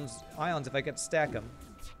like ions if I get to stack them.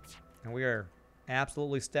 And we are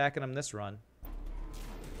absolutely stacking them this run.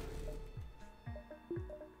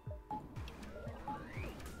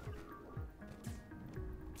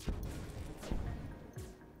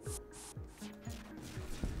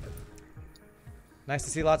 Nice to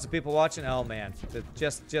see lots of people watching. Oh man,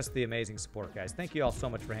 just the amazing support, guys. Thank you all so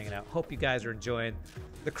much for hanging out. Hope you guys are enjoying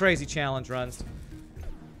the crazy challenge runs.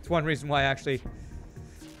 It's one reason why I actually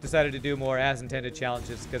decided to do more as intended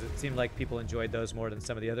challenges, because it seemed like people enjoyed those more than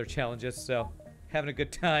some of the other challenges. So, having a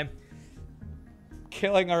good time.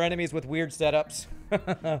 Killing our enemies with weird setups.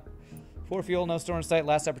 4 fuel, no store in sight,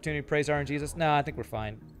 last opportunity, praise RNGesus. Nah, I think we're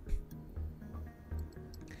fine.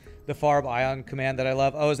 The Farb ion command that I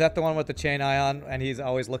love. Oh, is that the one with the chain ion and he's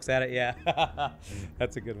always looks at it? Yeah.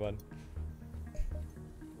 That's a good one.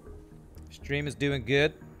 Stream is doing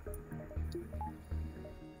good.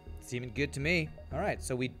 Seeming good to me. All right,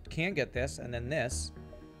 so we can get this and then this.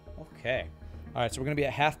 Okay. All right, so we're going to be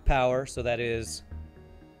at half power, so that is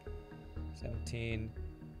 17,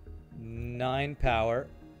 9 power.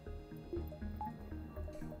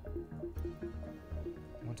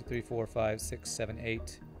 1, 2, 3, 4, 5, 6, 7,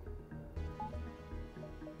 8.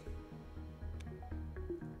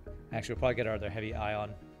 Actually, we'll probably get our other heavy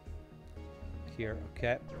ion here.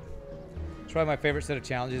 Okay. It's probably my favorite set of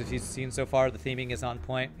challenges if you've seen so far. The theming is on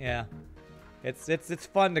point. Yeah. It's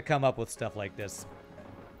fun to come up with stuff like this.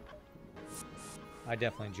 I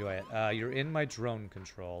definitely enjoy it. You're in my drone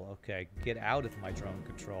control. Okay, get out of my drone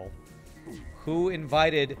control. Who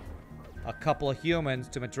invited a couple of humans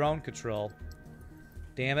to my drone control?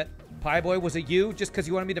 Damn it. Pie Boy, was it you? Just because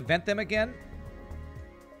you wanted me to vent them again?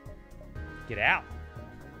 Get out.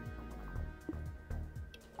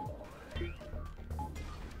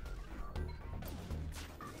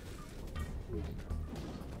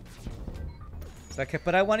 Okay,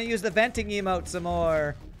 but I want to use the venting emote some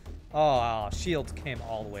more. Oh, shields came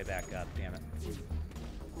all the way back up. Damn it.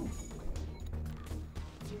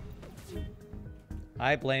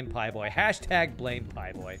 I blame Pie Boy. Hashtag blame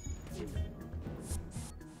Pie Boy.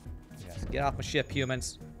 Yes, get off my ship,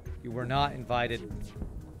 humans. You were not invited.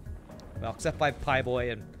 Well, except by Pie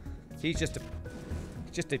Boy, and he's just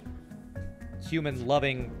a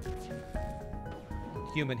human-loving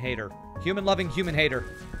human hater. Human-loving human hater.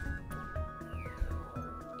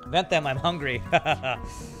 Vent them, I'm hungry.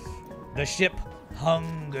 The ship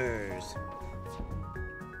hungers.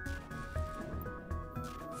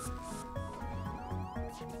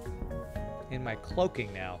 In my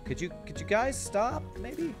cloaking now. Could you guys stop,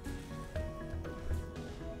 maybe?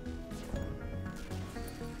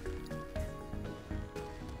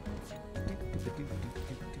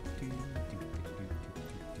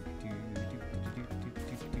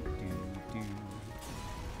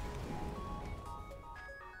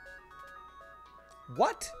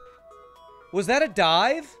 What? Was that a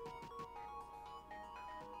dive?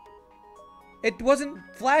 It wasn't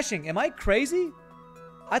flashing. Am I crazy?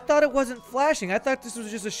 I thought it wasn't flashing. I thought this was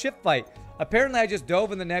just a ship fight. Apparently, I just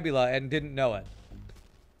dove in the nebula and didn't know it.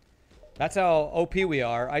 That's how OP we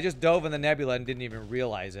are. I just dove in the nebula and didn't even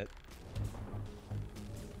realize it.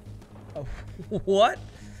 Oh, what?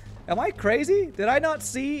 Am I crazy? Did I not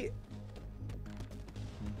see?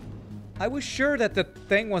 I was sure that the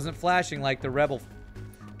thing wasn't flashing like the Rebel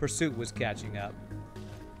Pursuit was catching up.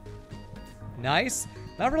 Nice?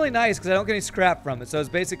 Not really nice because I don't get any scrap from it. So it's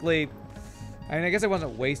basically, I mean, I guess it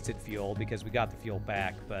wasn't wasted fuel because we got the fuel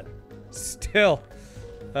back, but still,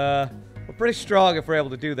 we're pretty strong if we're able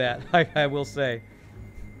to do that, I will say.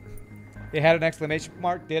 They had an exclamation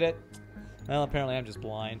mark, did it? Well, apparently I'm just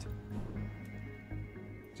blind.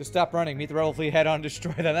 Just stop running, meet the Rebel fleet, head on,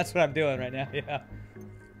 destroy them. That's what I'm doing right now, yeah.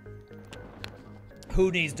 Who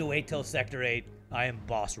needs to wait till Sector 8? I am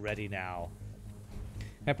boss ready now.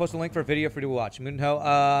 Can I post a link for a video for you to watch?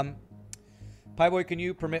 Moodenho, Pie Boy, can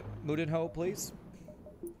you permit Moodenho, please?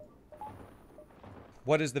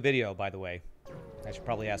 What is the video, by the way? I should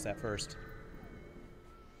probably ask that first.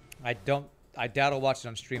 I doubt I'll watch it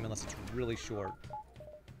on stream unless it's really short.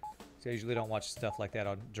 So I usually don't watch stuff like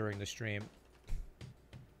that during the stream.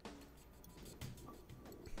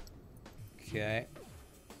 Okay.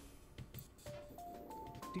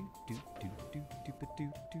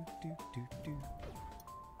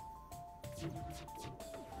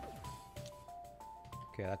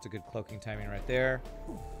 Okay, that's a good cloaking timing right there.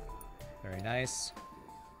 Very nice.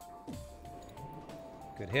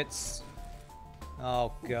 Good hits.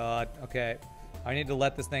 Oh, God. Okay. I need to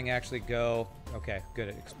let this thing actually go. Okay, good.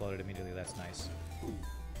 It exploded immediately. That's nice.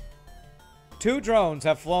 2 drones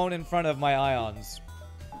have flown in front of my ions.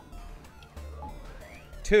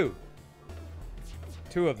 2.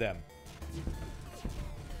 2 of them.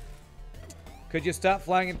 Could you stop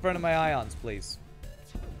flying in front of my ions, please?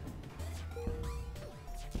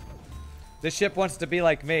 This ship wants to be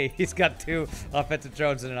like me. He's got 2 offensive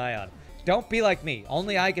drones and an ion. Don't be like me.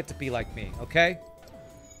 Only I get to be like me, okay?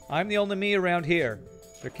 I'm the only me around here.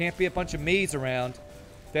 There can't be a bunch of me's around.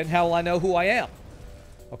 Then how will I know who I am?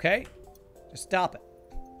 Okay? Just stop it.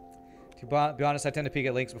 To be honest, I tend to peek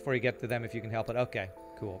at links before you get to them if you can help it. Okay,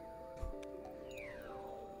 cool.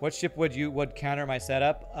 What ship would counter my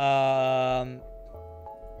setup?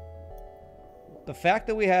 The fact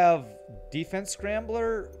that we have defense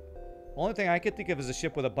scrambler, only thing I could think of is a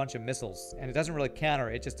ship with a bunch of missiles, and it doesn't really counter.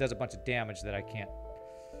 It just does a bunch of damage that I can't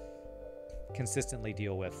consistently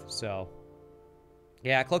deal with. So,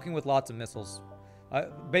 yeah, cloaking with lots of missiles.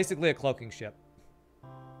 Basically a cloaking ship.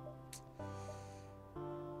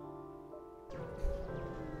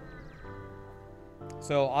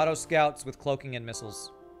 So, auto scouts with cloaking and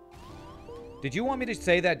missiles. Did you want me to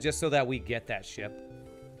say that just so that we get that ship?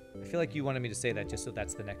 I feel like you wanted me to say that just so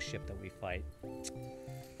that's the next ship that we fight.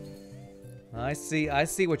 I see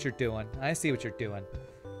what you're doing. I see what you're doing.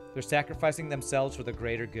 They're sacrificing themselves for the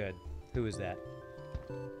greater good. Who is that?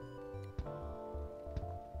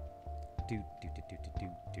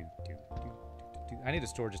 I need a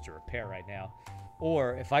store just to repair right now.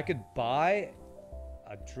 Or if I could buy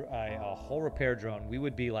a whole repair drone, we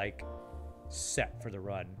would be like set for the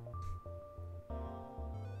run.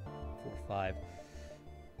 4, 5.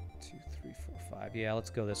 2, 3, 4, 5. Yeah, let's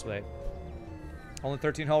go this way. Only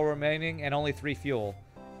 13 hull remaining and only 3 fuel.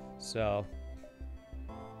 So.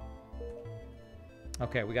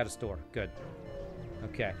 Okay, we got a store. Good.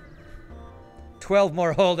 Okay. 12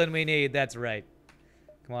 more hull than we need. That's right.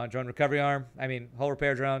 Come on, drone recovery arm. I mean, hull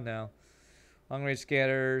repair drone. No. Long range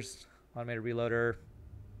scanners. Automated reloader.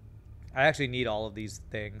 I actually need all of these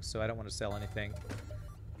things, so I don't want to sell anything.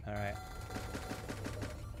 All right.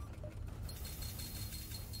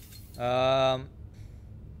 Do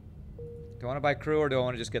I want to buy crew or do I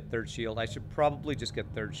want to just get 3rd shield? I should probably just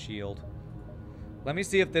get 3rd shield. Let me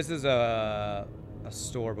see if this is a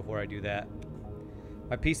store before I do that.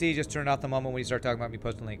 My PC just turned off the moment when you start talking about me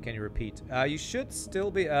posting link. Can you repeat? You should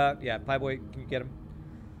still be, yeah, Pieboy, can you get him?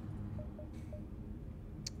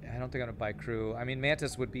 I don't think I'm going to buy crew. I mean,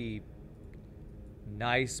 Mantis would be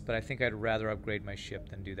nice, but I think I'd rather upgrade my ship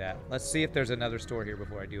than do that. Let's see if there's another store here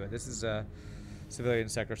before I do it. This is a civilian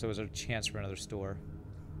sector, so there's a chance for another store.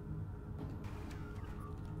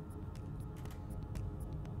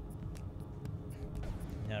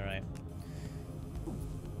 All right.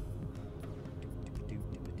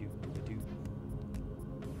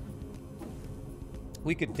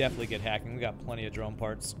 We could definitely get hacking. We got plenty of drone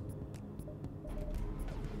parts.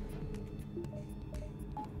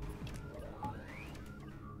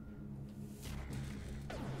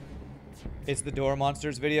 It's the Door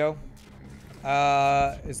Monsters video.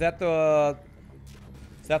 Is that the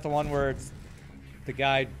one where it's the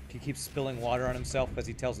guy, he keeps spilling water on himself as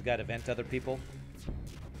he tells the guy to vent to other people?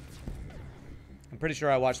 I'm pretty sure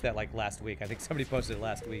I watched that like last week. I think somebody posted it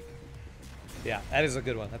last week. Yeah, that is a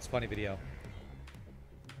good one. That's a funny video.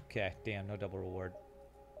 Okay, damn, no double reward.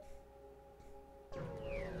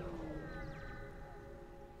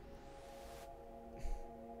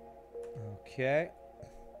 Okay.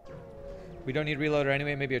 We don't need reloader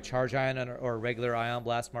anyway. Maybe a charge ion or a regular ion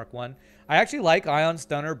blast Mark 1. I actually like ion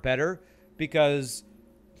stunner better because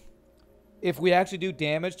if we actually do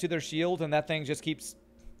damage to their shield and that thing just keeps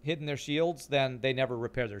hitting their shields, then they never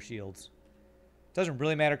repair their shields. It doesn't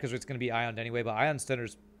really matter because it's going to be ioned anyway, but ion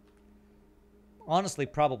stunner's honestly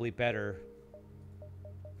probably better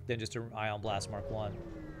than just an ion blast Mark 1.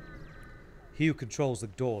 He who controls the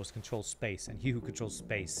doors controls space, and he who controls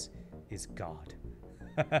space is God.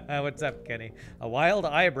 What's up, Kenny? A wild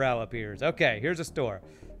eyebrow appears. Okay, here's a store.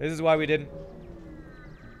 This is why we didn't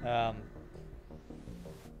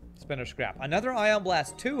spend our scrap. Another Ion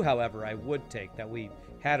Blast 2, however, I would take that we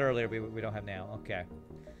had earlier, but we don't have now. Okay.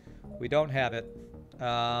 We don't have it.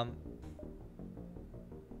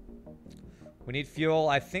 We need fuel.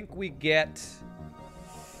 I think we get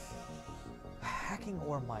hacking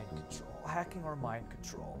or mind control. Hacking or mind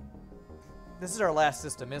control. This is our last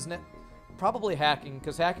system, isn't it? Probably hacking,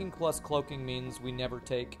 because hacking plus cloaking means we never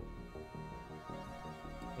take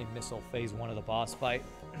a missile phase 1 of the boss fight.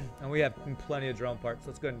 And we have plenty of drone parts.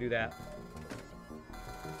 Let's go ahead and do that.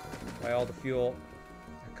 Buy all the fuel.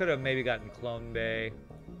 I could have maybe gotten Clone Bay,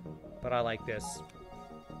 but I like this.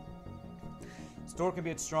 Store can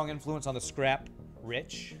be a strong influence on the scrap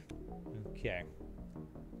rich. Okay.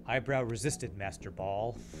 Eyebrow resisted, Master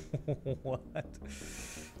Ball. What?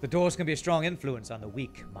 The doors can be a strong influence on the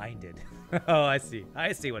weak-minded. Oh, I see.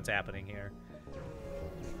 I see what's happening here.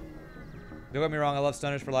 Don't get me wrong, I love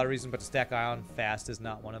stunners for a lot of reasons, but to stack Ion fast is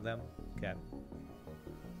not one of them. Okay.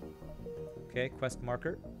 Okay, quest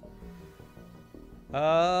marker.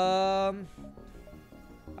 I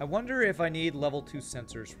wonder if I need level 2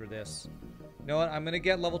 sensors for this. You know what? I'm going to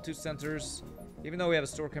get level 2 sensors, even though we have a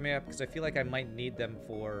store coming up, because I feel like I might need them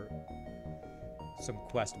for some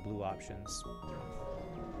quest blue options.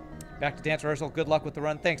 Back to dance rehearsal. Good luck with the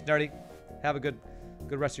run. Thanks, Nerdy. Have a good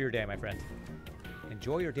rest of your day, my friend.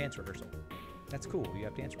 Enjoy your dance rehearsal. That's cool. You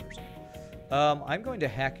have dance rehearsal. I'm going to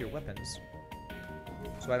hack your weapons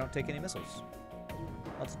so I don't take any missiles.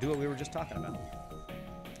 Let's do what we were just talking about.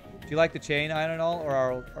 Do you like the chain iron at all,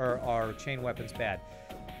 or are chain weapons bad?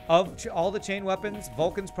 Of all the chain weapons,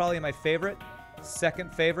 Vulcan's probably my favorite.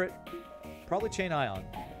 Second favorite, probably chain ion.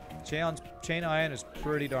 Chain ion is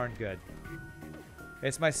pretty darn good.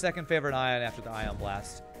 It's my second favorite ion after the ion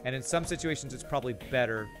blast. And in some situations, it's probably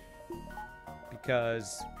better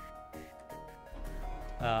because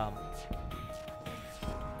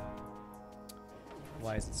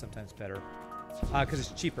why is it sometimes better? Because it's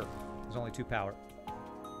cheaper. There's only 2 power.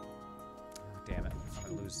 Oh, damn it. I'm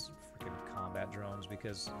going to lose freaking combat drones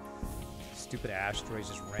because stupid asteroids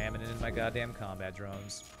just ramming it in my goddamn combat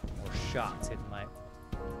drones. Or shots hitting my...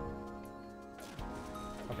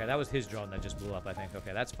 Okay, that was his drone that just blew up, I think.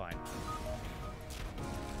 Okay, that's fine.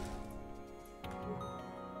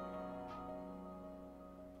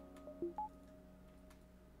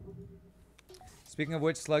 Speaking of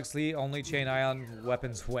which, Slug C only chain ion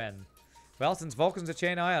weapons when? Well, since Vulcan's a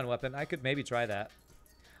chain ion weapon, I could maybe try that.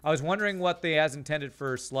 I was wondering what the as intended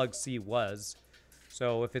for Slug C was.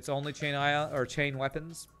 So if it's only chain ion or chain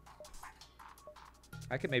weapons,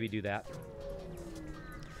 I could maybe do that.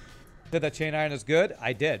 Did that chain iron is good?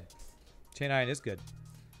 I did. Chain iron is good.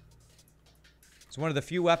 It's one of the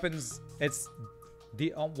few weapons. It's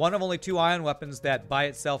the one of only 2 ion weapons that by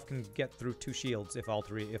itself can get through 2 shields if all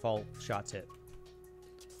shots hit.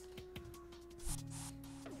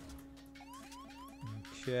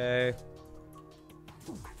 Okay.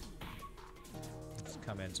 Let's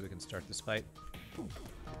come in so we can start this fight.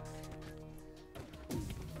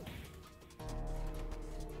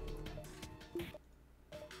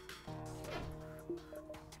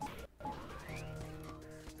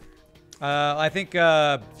 I think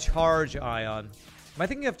charge ion. Am I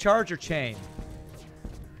thinking of charge or chain?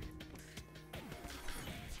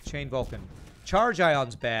 Chain Vulcan. Charge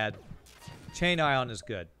ion's bad. Chain ion is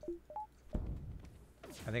good.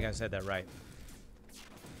 I think I said that right.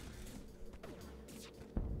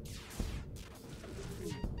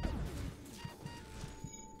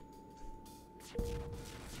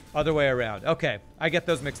 Other way around. Okay, I get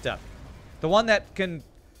those mixed up. The one that can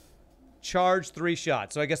charge 3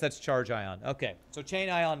 shots. So I guess that's charge ion. Okay, so chain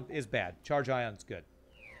ion is bad. Charge ion's good.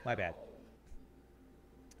 My bad.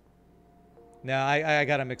 No, I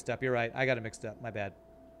got it mixed up. You're right. I got it mixed up. My bad.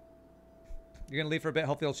 You're going to leave for a bit.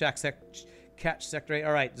 Hopefully you'll catch Sector 8.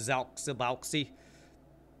 All right, Zalxi.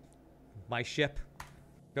 My ship.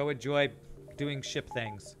 Go enjoy doing ship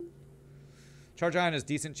things. Charge ion is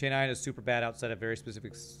decent. Chain ion is super bad outside of very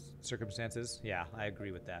specific circumstances. Yeah, I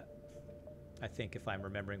agree with that. I think if I'm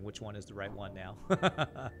remembering which one is the right one now.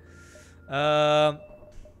 I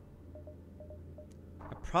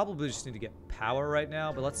probably just need to get power right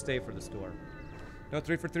now, but let's stay for the store. No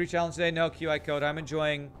 3 for 3 challenge today. No QI code. I'm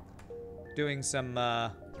enjoying doing some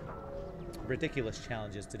ridiculous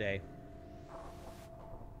challenges today.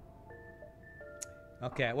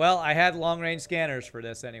 Okay, well, I had long-range scanners for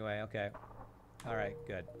this anyway. Okay. All right,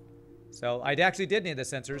 good. So I actually did need the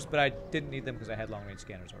sensors, but I didn't need them because I had long-range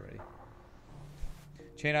scanners already.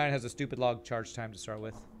 Chain iron has a stupid log charge time to start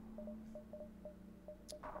with.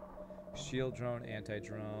 Shield drone,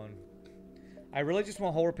 anti-drone. I really just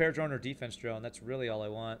want whole repair drone or defense drone. That's really all I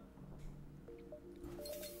want.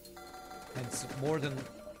 And it's more than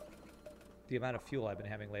the amount of fuel I've been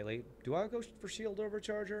having lately. Do I go for shield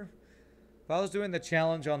overcharger? If I was doing the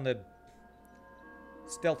challenge on the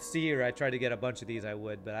Stealth Seer, I tried to get a bunch of these, I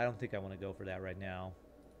would, but I don't think I want to go for that right now.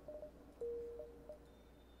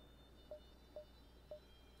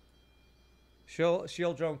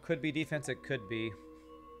 Shield drone could be defense, it could be.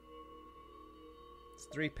 It's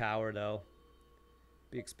 3 power, though.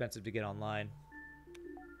 Be expensive to get online.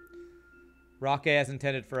 Rock A as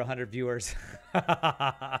intended for 100 viewers. Oh,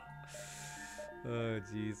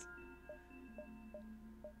 jeez.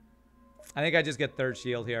 I think I just get 3rd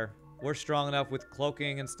shield here. We're strong enough with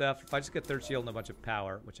cloaking and stuff. If I just get 3rd shield and a bunch of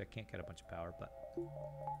power, which I can't get a bunch of power, but...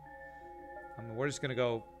 I mean, we're just going to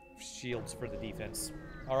go shields for the defense.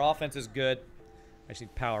 Our offense is good. I just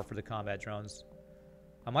need power for the combat drones.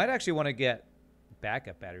 I might actually want to get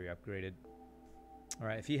backup battery upgraded. All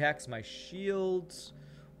right, if he hacks my shields,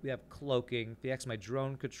 we have cloaking. If he hacks my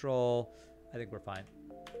drone control, I think we're fine.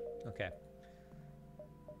 Okay.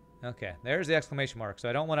 Okay, there's the exclamation mark. So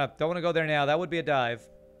I don't want to go there now. That would be a dive.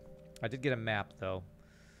 I did get a map though.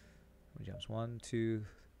 How many jumps? 1, 2,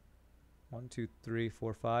 3,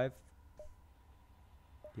 4, 5.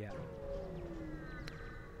 Yeah.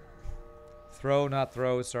 Throw, not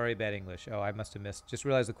throw. Sorry, bad English. Oh, I must have missed. Just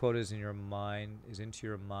realized the quote is in your mind, is into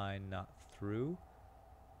your mind, not through.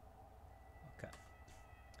 Okay.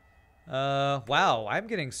 Wow, I'm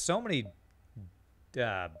getting so many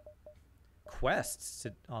quests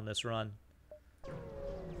on this run.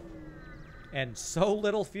 And so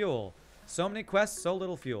little fuel. So many quests, so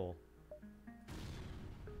little fuel.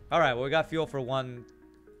 Alright, well we got fuel for one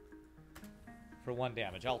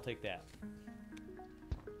damage. I'll take that.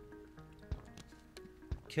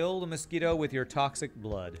 Kill the mosquito with your toxic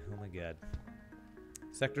blood. Oh my god.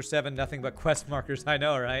 Sector 7, nothing but quest markers. I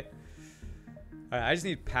know, right? Alright, I just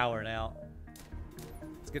need power now.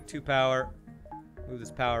 Let's get 2 power. Move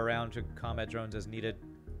this power around to combat drones as needed.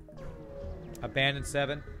 Abandoned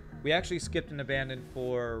 7. We actually skipped an abandoned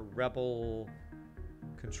for rebel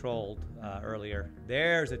controlled earlier.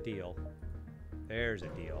 There's a deal. There's a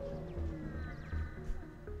deal.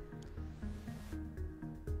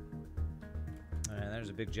 And there's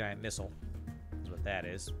a big giant missile. That's what that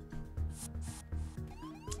is.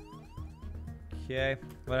 Okay.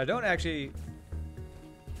 What I don't actually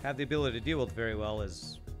have the ability to deal with very well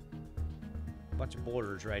is a bunch of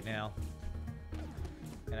borders right now.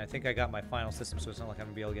 And I think I got my final system, so it's not like I'm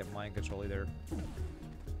going to be able to get mind control either.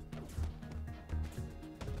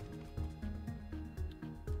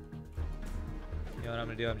 You know what I'm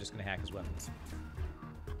going to do? I'm just going to hack his weapons.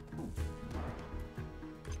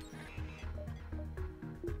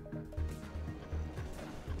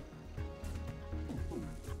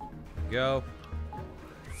 Go.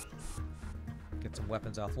 Get some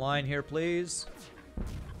weapons offline here, please.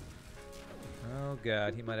 Oh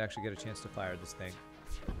god, he might actually get a chance to fire this thing.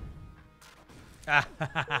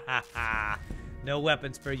 No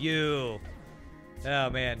weapons for you. Oh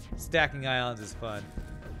man, stacking ions is fun.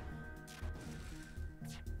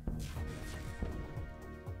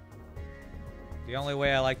 The only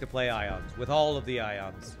way I like to play ions, with all of the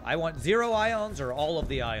ions. I want 0 ions or all of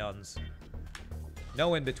the ions.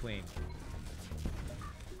 No in between.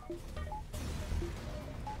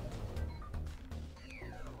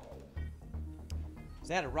 Is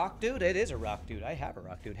that a rock dude? It is a rock dude. I have a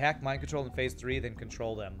rock dude. Hack mind control in phase 3, then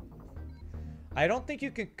control them. I don't think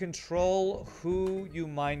you can control who you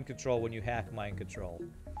mind control when you hack mind control.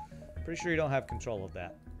 Pretty sure you don't have control of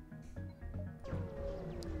that.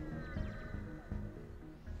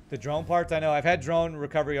 The drone parts, I know. I've had drone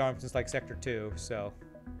recovery arms since like Sector 2, so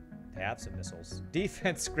they have some missiles.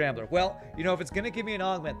 Defense scrambler. Well, you know, if it's going to give me an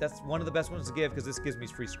augment, that's one of the best ones to give because this gives me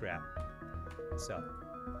free scrap. So,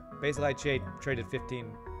 basically I traded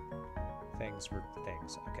 15 things for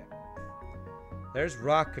things. Okay. There's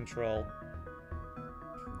rock control.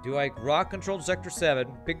 Do I rock control Sector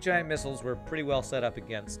 7? Big giant missiles we're pretty well set up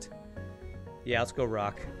against. Yeah, let's go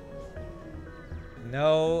rock.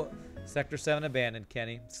 No Sector 7 abandoned,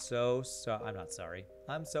 Kenny. I'm not sorry.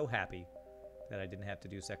 I'm so happy that I didn't have to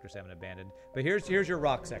do Sector 7 abandoned. But here's your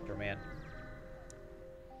rock sector, man.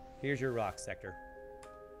 Here's your rock sector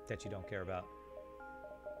that you don't care about.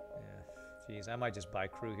 Yeah, jeez, I might just buy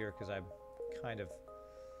crew here because I'm kind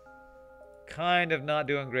of not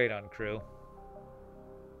doing great on crew.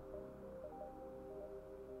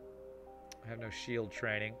 I have no shield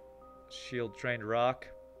training. Shield trained rock.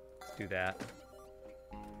 Let's do that.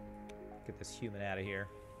 Get this human out of here.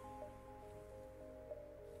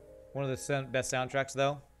 One of the best soundtracks,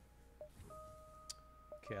 though.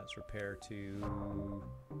 Okay, let's repair to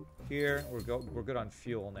here. We're good on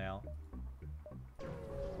fuel now.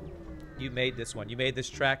 You made this one. You made this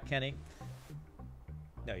track, Kenny.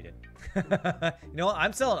 No, you didn't. You know what?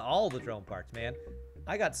 I'm selling all the drone parts, man.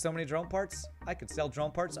 I got so many drone parts. I could sell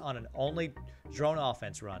drone parts on an only drone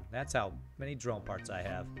offense run. That's how many drone parts I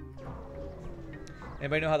have.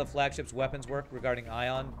 Anybody know how the flagship's weapons work regarding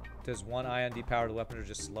ion? Does one ion depower the weapon or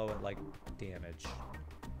just slow it like damage?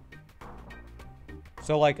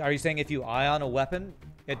 So like, are you saying if you ion a weapon,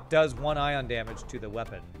 it does 1 ion damage to the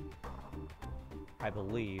weapon? I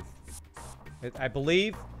believe.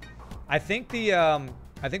 I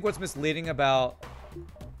think what's misleading about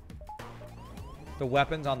the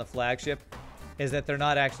weapons on the flagship is that they're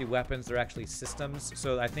not actually weapons, they're actually systems.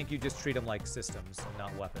 So I think you just treat them like systems and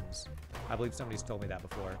not weapons. I believe somebody's told me that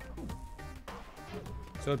before.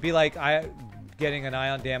 So it'd be like getting an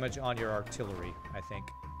ion damage on your artillery, I think,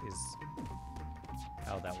 is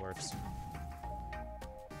how that works.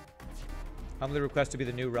 Humbly request to be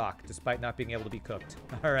the new rock, despite not being able to be cooked.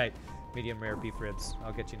 Alright, medium rare beef ribs.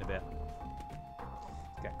 I'll get you in a bit.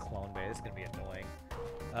 Got clone bay, this is gonna be annoying.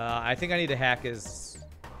 I think I need to hack his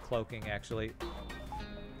cloaking, actually.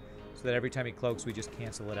 So that every time he cloaks, we just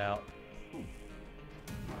cancel it out.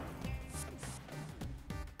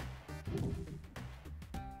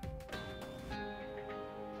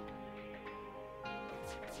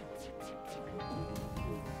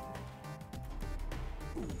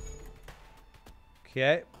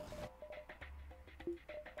 Okay.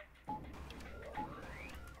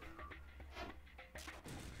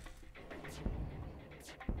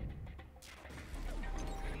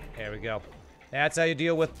 There we go. That's how you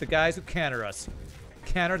deal with the guys who counter us.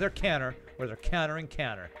 Counter their counter, or they're countering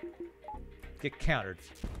counter. Get countered.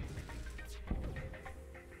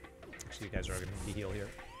 Actually, you guys are going to need to heal here.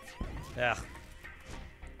 Yeah.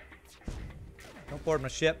 Don't board my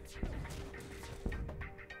ship.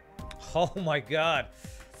 Oh my god.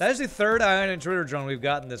 That is the third ion intruder drone we've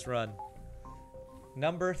gotten this run.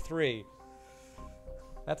 Number 3.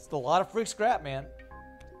 That's a lot of free scrap, man.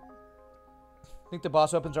 I think the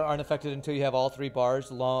boss weapons are unaffected until you have all 3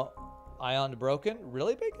 bars ion broken.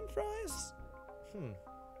 Really, bacon fries?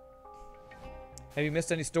 Have you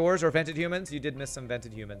missed any stores or vented humans? You did miss some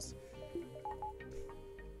vented humans.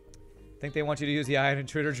 Think they want you to use the ion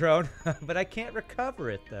intruder drone, but I can't recover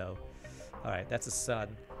it though. All right, that's a sun.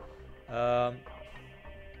 The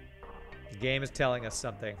game is telling us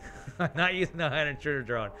something. I'm not using the ion intruder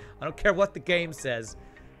drone. I don't care what the game says.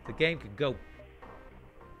 The game can go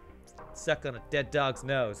suck on a dead dog's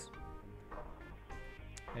nose.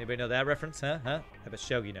 Anybody know that reference? Huh? I bet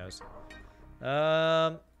Shogi knows.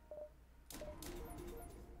 Yeah,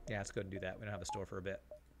 let's go and do that. We don't have a store for a bit.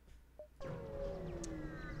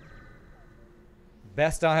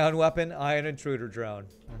 Best ion weapon, ion intruder drone.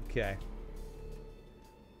 Okay.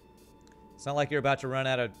 It's not like you're about to run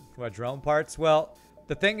out of drone parts. Well,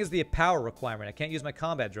 the thing is the power requirement. I can't use my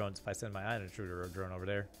combat drones if I send my ion intruder drone over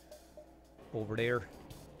there. Over there.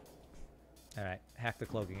 Alright, hack the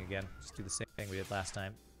cloaking again. Just do the same thing we did last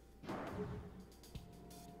time.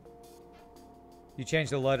 You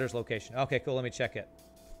changed the letter's location. Okay, cool. Let me check it.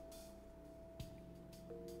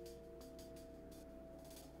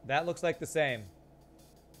 That looks like the same.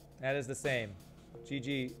 That is the same.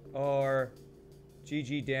 GG or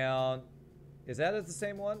GG down. Is that the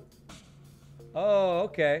same one? Oh,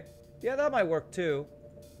 okay. Yeah, that might work too.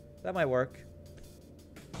 That might work.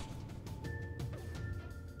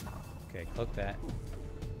 Okay, cloak that.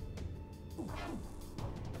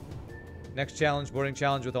 Next challenge, boarding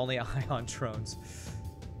challenge with only ion drones.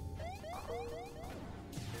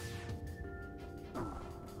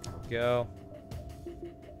 Go.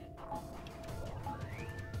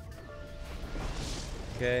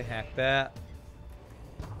 Okay, hack that.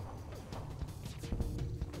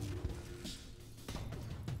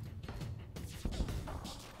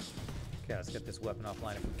 Okay, let's get this weapon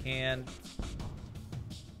offline if we can.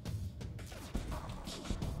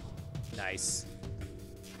 Nice.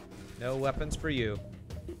 No weapons for you.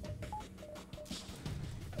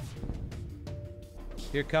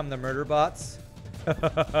 Here come the murder bots.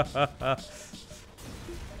 That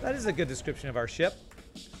is a good description of our ship.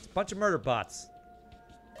 It's a bunch of murder bots.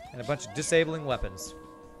 And a bunch of disabling weapons.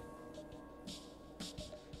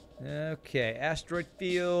 Okay, asteroid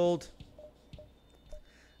field.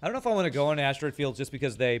 I don't know if I want to go on asteroid field just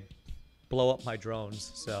because they blow up my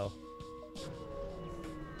drones, so.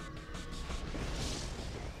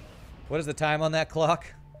 What is the time on that clock?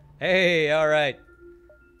 Hey, alright.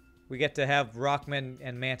 We get to have Rockman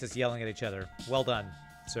and Mantis yelling at each other. Well done,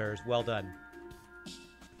 sirs. Well done.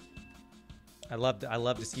 I love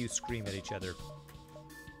to see you scream at each other.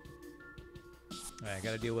 Alright, I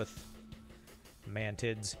gotta deal with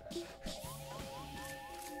mantids.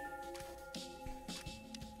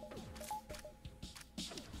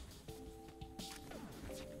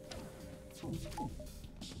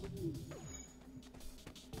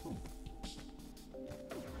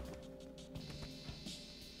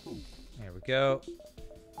 There we go.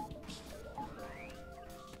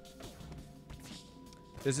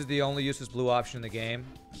 This is the only useless blue option in the game.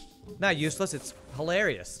 Not useless, it's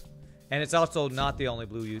hilarious. And it's also not the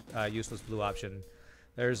only useless blue option.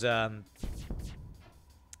 There's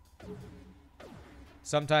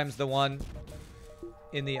sometimes the one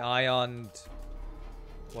in the ion,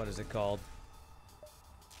 what is it called?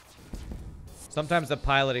 Sometimes the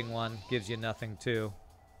piloting one gives you nothing too.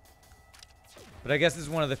 But I guess this is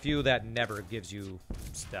one of the few that never gives you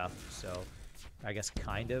stuff, so I guess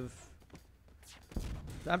kind of.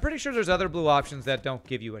 I'm pretty sure there's other blue options that don't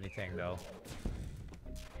give you anything, though.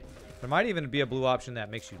 There might even be a blue option that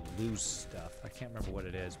makes you lose stuff. I can't remember what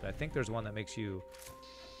it is, but I think there's one that makes you...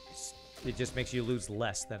 It just makes you lose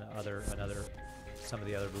less than some of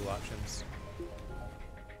the other blue options.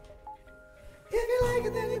 If you like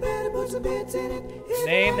it, then you better put some bits in it.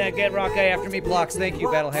 Name that Get Rock guy after me blocks. Thank you,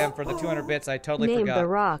 Battleham, for the 200 bits. I totally forgot. Name the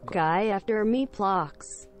rock guy after me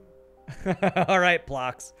blocks. All right,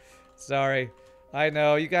 blocks. Sorry. I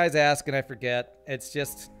know. You guys ask and I forget. It's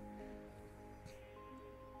just...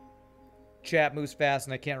 Chat moves fast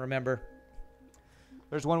and I can't remember.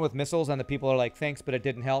 There's one with missiles and the people are like, thanks, but it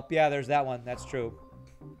didn't help. Yeah, there's that one. That's true.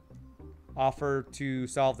 Offer to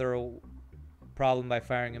solve their problem by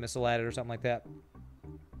firing a missile at it or something like that.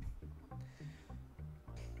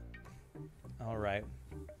 All right.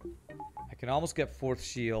 I can almost get fourth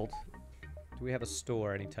shield. Do we have a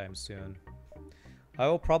store anytime soon? I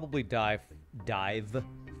will probably dive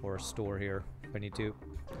for a store here if I need to.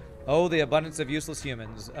 Oh, the abundance of useless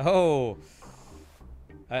humans. Oh,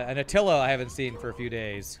 an Attila I haven't seen for a few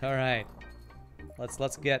days. All right,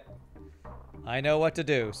 let's get. I know what to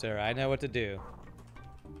do, sir. I know what to do.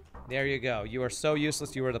 There you go. You are so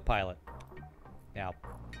useless. You are the pilot. Now,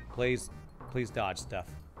 please dodge stuff.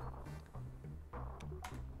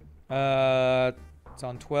 It's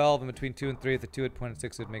on 12 and between 2 and 3. At the 2 at point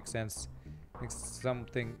 6 would make sense. I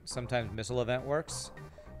think sometimes missile event works.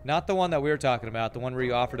 Not the one that we were talking about. The one where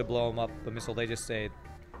you offer to blow them up a missile. They just say,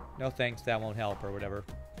 no thanks, that won't help or whatever.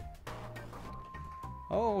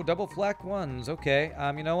 Oh, double flak ones. Okay.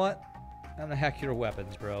 You know what? I'm gonna hack your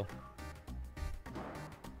weapons, bro.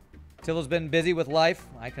 Tilla's been busy with life.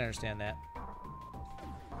 I can understand that.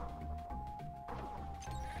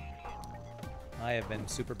 I have been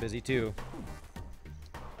super busy too.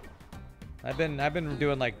 I've been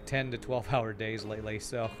doing like 10 to 12 hour days lately,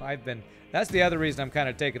 so that's the other reason I'm kind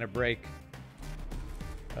of taking a break.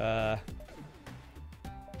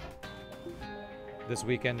 This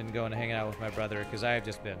weekend and going to hang out with my brother, because I have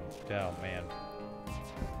just been, oh man.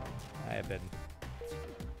 I have been,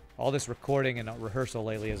 all this recording and rehearsal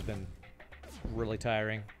lately has been really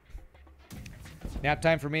tiring. Nap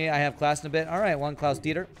time for me. I have class in a bit. All right, one Klaus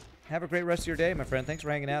Dieter. Have a great rest of your day, my friend. Thanks for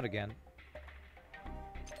hanging out again.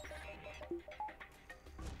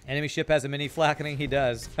 Enemy ship has a mini flackening. He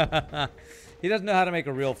does. He doesn't know how to make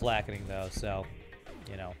a real flackening, though, so,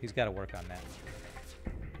 you know, he's got to work on that.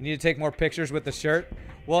 You need to take more pictures with the shirt.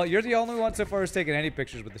 Well, you're the only one so far who's taken any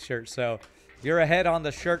pictures with the shirt, so you're ahead on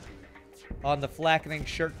the shirt, on the flackening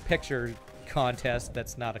shirt picture contest.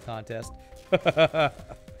 That's not a contest.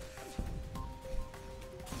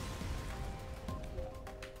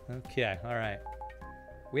 Okay, all right.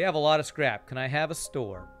 We have a lot of scrap. Can I have a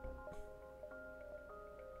store?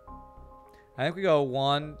 I think we go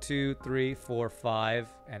 1, 2, 3, 4,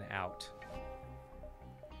 5, and out.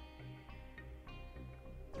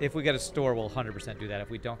 If we get a store, we'll 100% do that. If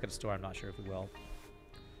we don't get a store, I'm not sure if we will.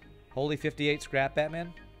 Holy 58 scrap,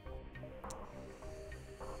 Batman.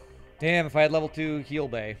 Damn, if I had level 2 heal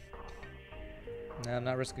bay. No, I'm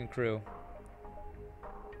not risking crew.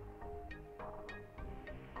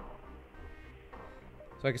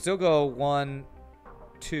 So I can still go 1,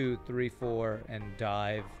 2, 3, 4, and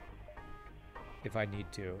dive if I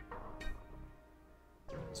need to.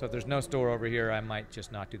 So if there's no store over here, I might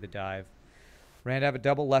just not do the dive. Rand, I have a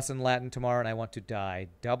double lesson Latin tomorrow, and I want to die.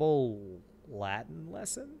 Double Latin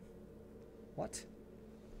lesson? What?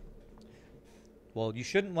 Well, you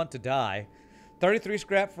shouldn't want to die. 33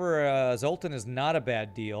 scrap for Zoltan is not a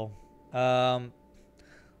bad deal.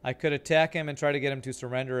 I could attack him and try to get him to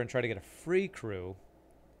surrender and try to get a free crew.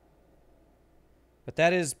 But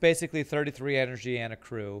that is basically 33 energy and a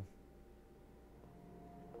crew.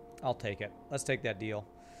 I'll take it. Let's take that deal.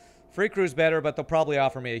 Free crew's better, but they'll probably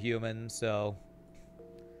offer me a human, so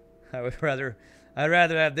I'd rather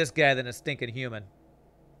have this guy than a stinking human.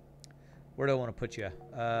 Where do I want to put you?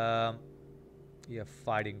 You have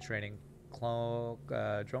fighting training.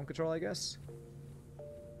 Drone control, I guess.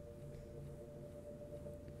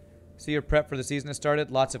 See your prep for the season has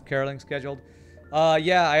started. Lots of caroling scheduled.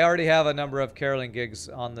 Yeah, I already have a number of caroling gigs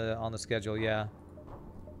on the schedule. Yeah.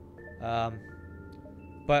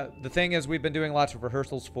 But the thing is, we've been doing lots of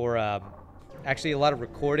rehearsals for actually a lot of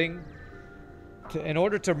recording. In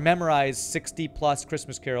order to memorize 60+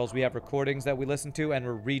 Christmas carols, we have recordings that we listen to, and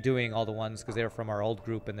we're redoing all the ones because they're from our old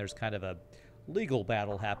group, and there's kind of a legal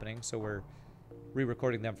battle happening, so we're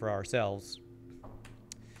re-recording them for ourselves.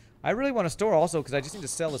 I really want to store also because I just need to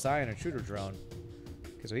sell this ion intruder drone.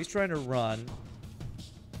 Okay, so he's trying to run.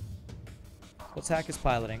 Let's hack his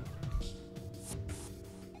piloting.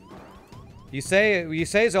 You say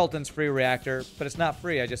Zoltan's free reactor, but it's not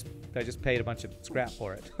free. I just paid a bunch of scrap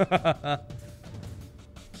for it.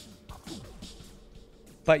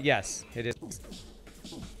 But yes, it is.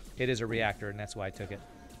 It is a reactor, and that's why I took it.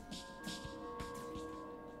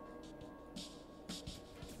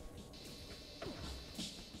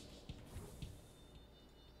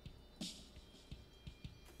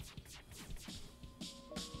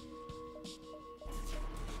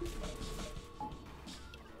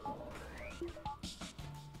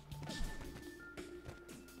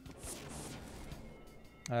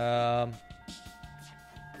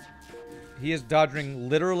 He is dodging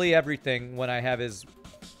literally everything when I have his...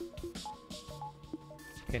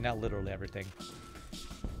 Okay, not literally everything.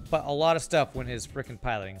 But a lot of stuff when his frickin'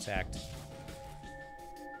 piloting's hacked.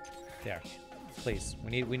 There. Please.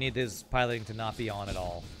 We need his piloting to not be on at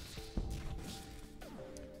all.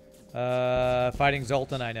 Fighting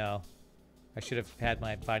Zoltan, I know. I should have had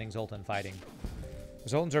my fighting Zoltan fighting.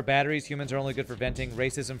 Zoltans are batteries. Humans are only good for venting.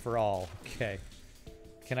 Racism for all. Okay.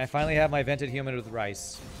 Can I finally have my vented human with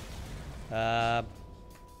rice? No,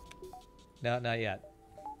 not yet.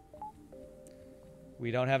 We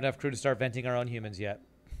don't have enough crew to start venting our own humans yet.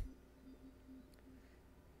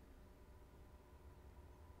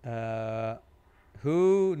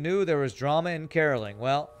 Who knew there was drama in caroling?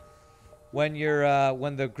 Well, when you're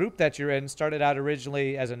when the group that you're in started out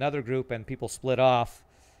originally as another group and people split off,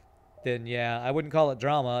 then yeah, I wouldn't call it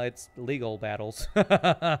drama. It's legal battles.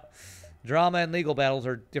 Drama and legal battles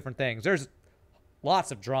are different things. There's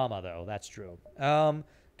lots of drama, though. That's true. Do I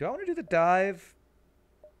want to do the dive?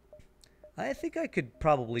 I think I could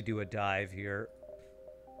probably do a dive here.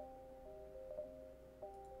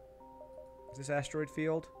 Is this asteroid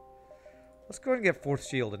field? Let's go ahead and get fourth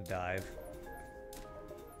shield and dive.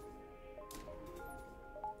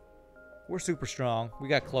 We're super strong. We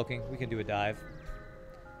got cloaking. We can do a dive.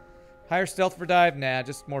 Higher stealth for dive? Nah,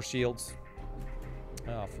 just more shields.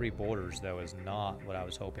 Oh, free borders, though, is not what I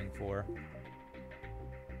was hoping for.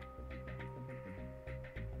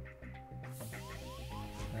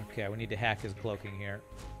 Okay, we need to hack his cloaking here.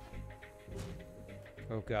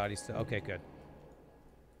 Oh, God, he's still... Okay, good.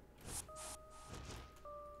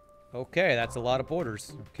 Okay, that's a lot of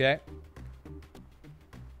borders. Okay.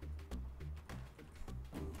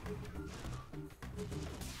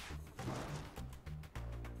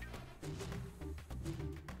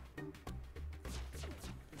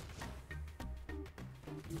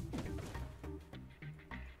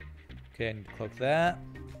 Okay, I need to cloak that.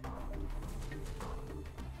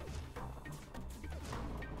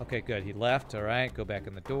 Okay, good. He left. All right, go back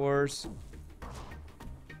in the doors.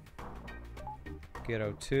 Get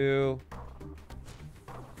O2.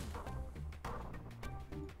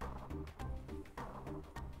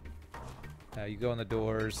 You go in the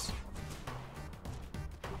doors.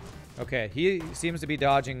 Okay, he seems to be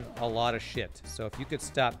dodging a lot of shit. So if you could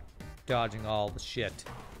stop dodging all the shit,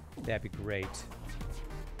 that'd be great.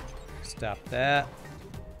 Stop that.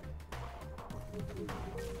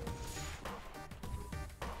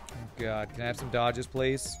 Oh God, can I have some dodges,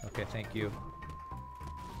 please? Okay, thank you.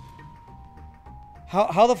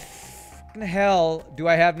 How the f***ing hell do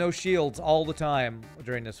I have no shields all the time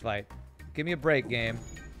during this fight? Give me a break, game.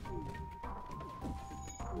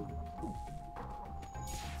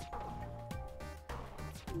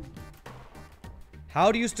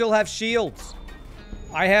 How do you still have shields?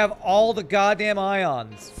 I have all the goddamn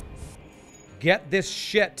ions. Get this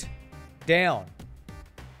shit down.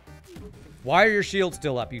 Why are your shields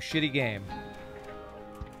still up, you shitty game?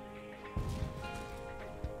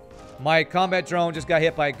 My combat drone just got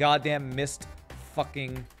hit by a goddamn missed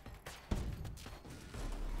fucking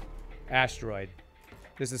asteroid.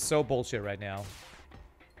 This is so bullshit right now.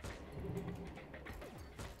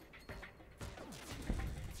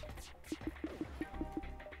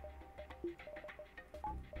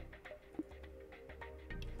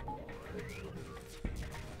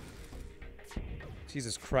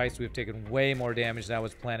 Jesus Christ, we've taken way more damage than I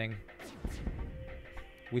was planning.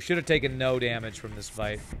 We should have taken no damage from this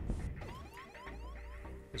fight.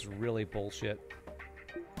 It's really bullshit.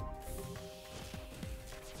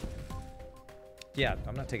 Yeah,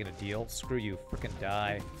 I'm not taking a deal. Screw you. Frickin'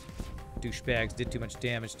 die. Douchebags did too much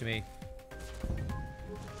damage to me.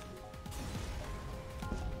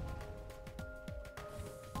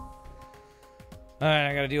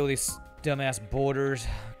 Alright, I gotta deal with these dumbass borders.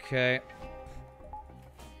 Okay.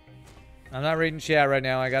 I'm not reading chat right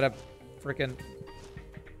now. I gotta frickin'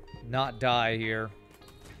 not die here.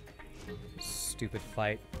 Stupid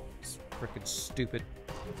fight. Freaking stupid.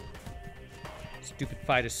 Stupid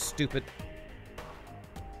fight is stupid.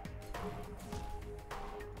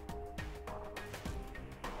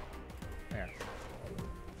 There.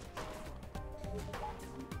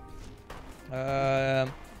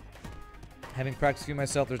 Having practiced a few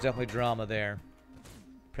myself, there's definitely drama there.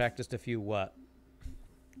 Practiced a few what?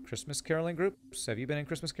 Christmas caroling groups? Have you been in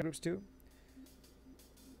Christmas caroling groups too?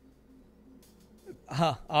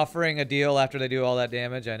 Huh, offering a deal after they do all that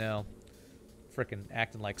damage, I know. Frickin'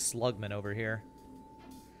 acting like Slugman over here.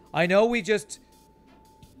 I know we just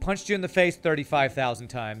punched you in the face 35,000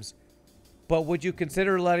 times, but would you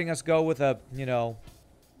consider letting us go with a, you know,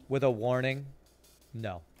 with a warning?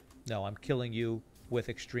 No. No, I'm killing you with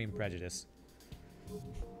extreme prejudice.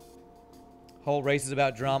 Whole race is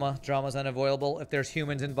about drama. Drama's unavoidable. If there's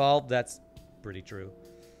humans involved, that's pretty true.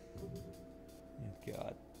 Oh,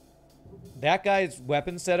 God. That guy's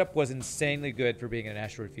weapon setup was insanely good for being in an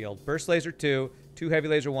asteroid field. Burst laser 2, 2 heavy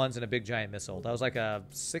laser 1s, and a big giant missile. That was like a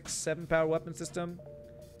 6-7 power weapon system.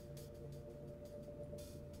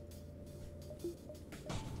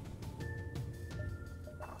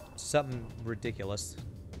 Something ridiculous.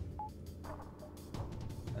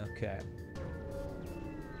 Okay.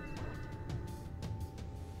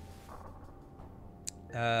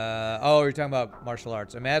 Oh, you're talking about martial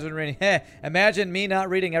arts. Imagine reading. Imagine me not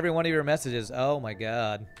reading every one of your messages. Oh my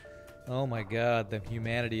God. Oh my God. The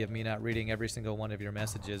humanity of me not reading every single one of your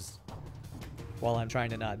messages while I'm trying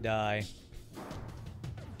to not die.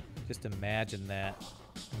 Just imagine that.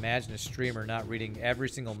 Imagine a streamer not reading every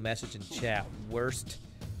single message in chat. Worst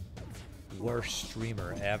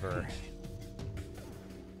streamer ever.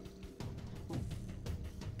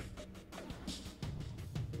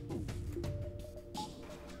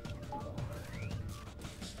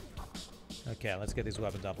 Okay, let's get these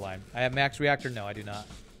weapons offline. I have max reactor? No, I do not.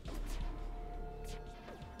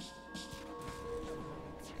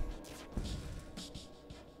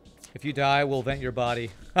 If you die, we'll vent your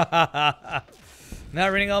body. Not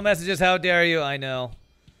reading all messages, how dare you? I know.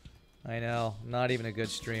 I know. Not even a good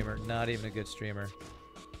streamer. Not even a good streamer.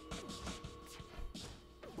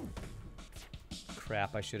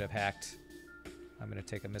 Crap, I should have hacked. I'm gonna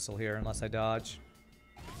take a missile here unless I dodge.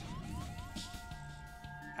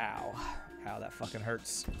 Ow. Ow, that fucking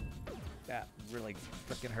hurts. That really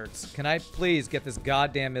freaking hurts. Can I please get this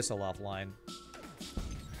goddamn missile offline?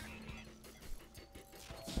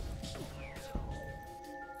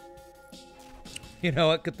 You know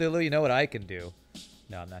what, Cthulhu? You know what I can do?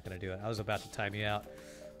 No, I'm not gonna do it. I was about to time you out.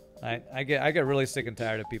 I get really sick and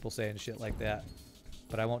tired of people saying shit like that.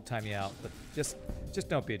 But I won't time you out. But just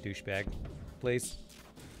don't be a douchebag, please.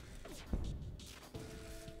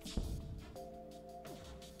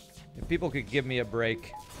 If people could give me a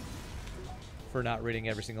break for not reading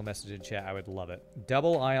every single message in chat, I would love it.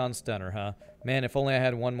 Double ion stunner, huh? Man, if only I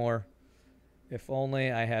had one more. If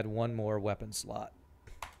only I had one more weapon slot.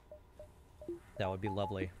 That would be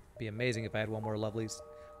lovely. Be amazing if I had one more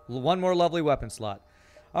lovely weapon slot.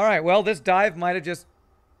 All right, well, this dive might have just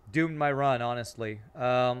doomed my run, honestly.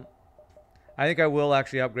 I think I will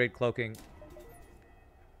actually upgrade cloaking.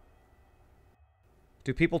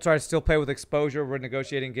 Do people try to still pay with exposure when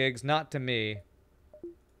negotiating gigs? Not to me.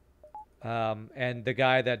 And the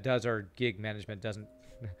guy that does our gig management doesn't.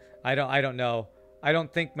 I don't know. I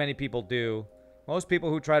don't think many people do. Most people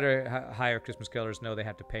who try to hire Christmas killers know they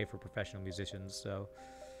have to pay for professional musicians, so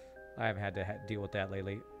I haven't had to deal with that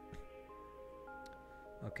lately.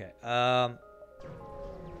 Okay. Oh,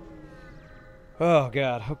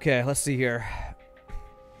 God. Okay, let's see here.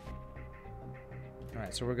 All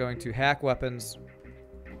right, so we're going to hack weapons.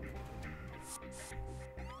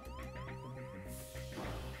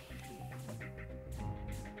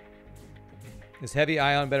 Is heavy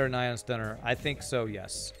ion better than ion stunner? I think so,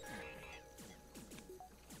 yes.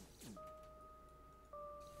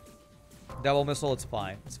 Double missile, it's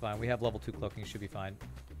fine. It's fine. We have level 2 cloaking, should be fine.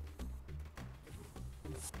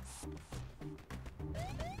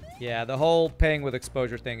 Yeah, the whole paying with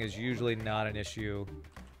exposure thing is usually not an issue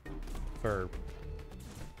for,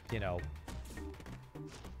 you know,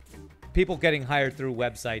 people getting hired through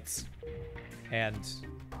websites and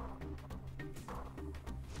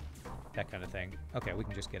that kind of thing. Okay, we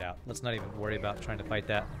can just get out. Let's not even worry about trying to fight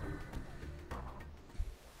that.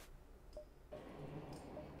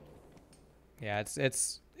 Yeah,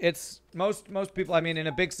 it's most people, I mean, in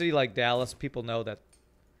a big city like Dallas, people know that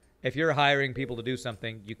if you're hiring people to do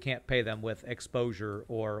something, you can't pay them with exposure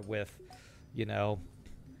or with, you know,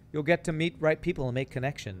 you'll get to meet right people and make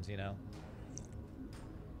connections, you know.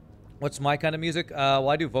 What's my kind of music? Well,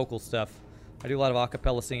 I do vocal stuff. I do a lot of a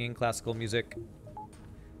cappella singing, classical music.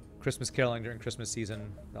 Christmas caroling during Christmas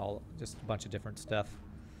season. All just a bunch of different stuff.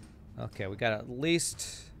 Okay, we got at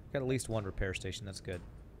least one repair station. That's good.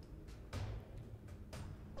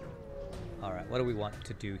 All right, what do we want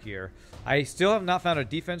to do here? I still have not found a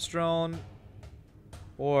defense drone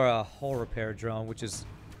or a hull repair drone, which is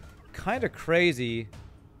kind of crazy.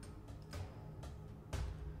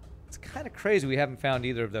 It's kind of crazy we haven't found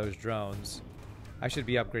either of those drones. I should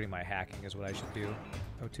be upgrading my hacking is what I should do.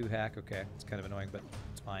 O2 hack, okay. It's kind of annoying, but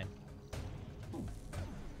it's fine.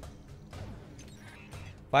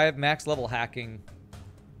 If I have max level hacking,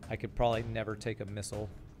 I could probably never take a missile.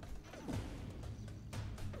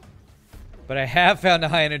 But I have found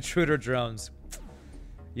high-end intruder drones.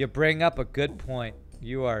 You bring up a good point.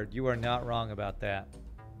 You are not wrong about that.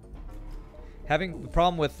 Having the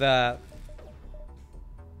problem with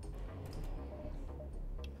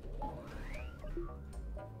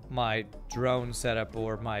my drone setup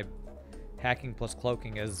or my hacking plus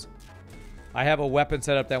cloaking is I have a weapon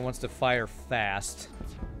setup that wants to fire fast,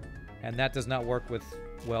 and that does not work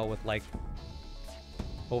well with like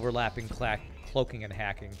overlapping cloaking and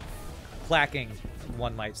hacking. Clacking,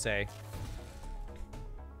 one might say.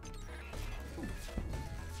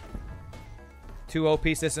 Two OP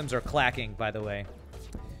systems are clacking, by the way.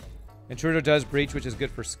 Intruder does breach, which is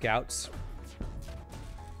good for scouts.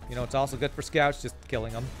 You know, it's also good for scouts, just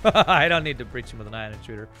killing them. I don't need to breach them with an ion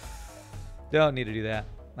intruder. Don't need to do that.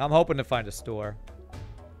 I'm hoping to find a store.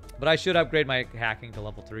 But I should upgrade my hacking to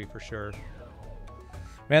level 3 for sure.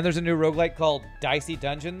 Man, there's a new roguelike called Dicey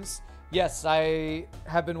Dungeons. Yes, I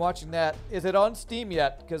have been watching that. Is it on Steam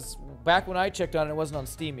yet? Because back when I checked on it, it wasn't on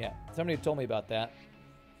Steam yet. Somebody told me about that.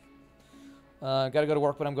 Gotta go to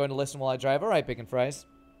work, but I'm going to listen while I drive. All right, bacon fries.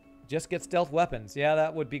 Just get stealth weapons. Yeah,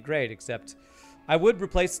 that would be great, except I would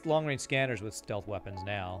replace long-range scanners with stealth weapons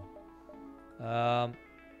now. Go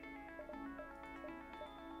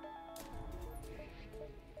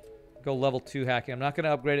level 2 hacking. I'm not going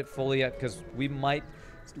to upgrade it fully yet because we might...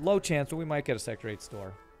 It's low chance, but we might get a Sector 8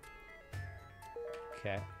 store.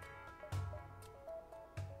 Okay.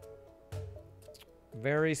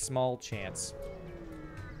 Very small chance.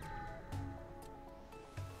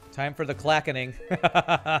 Time for the clackening.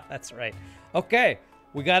 That's right. Okay.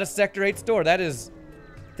 We got a Sector 8 store. That's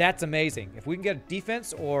amazing. If we can get a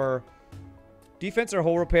defense or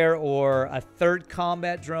hull repair or a third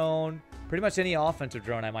combat drone, pretty much any offensive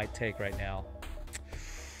drone I might take right now.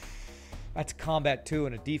 That's combat 2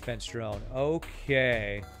 and a defense drone.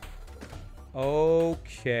 Okay.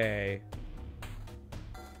 Okay.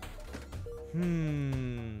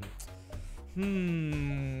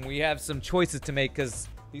 We have some choices to make because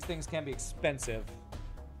these things can be expensive.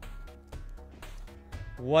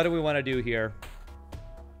 What do we want to do here?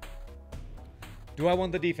 Do I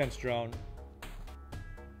want the defense drone?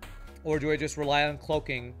 Or do I just rely on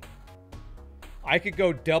cloaking? I could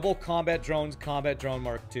go double combat drones, combat drone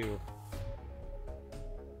Mark II.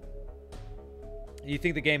 You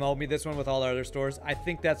think the game owed me this one with all our other stores? I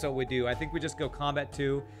think that's what we do. I think we just go combat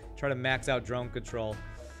 2, try to max out drone control.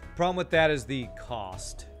 Problem with that is the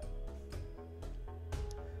cost.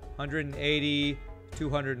 180,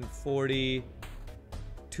 240,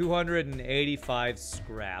 285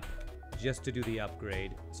 scrap just to do the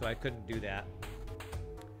upgrade. So I couldn't do that.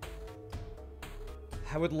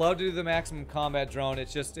 I would love to do the maximum combat drone.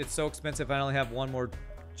 It's so expensive. I only have one more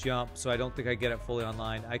jump, so I don't think I get it fully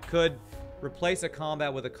online. I could replace a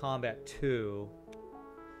combat with a combat 2.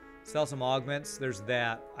 Sell some augments. There's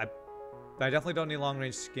that. I definitely don't need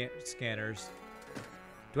long-range scanners.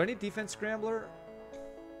 Do I need defense scrambler?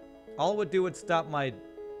 All it would do would stop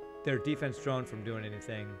their defense drone from doing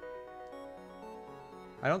anything.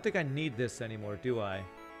 I don't think I need this anymore, do I?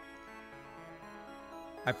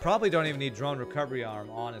 I probably don't even need drone recovery arm,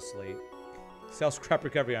 honestly. Sell scrap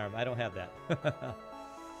recovery arm. I don't have that.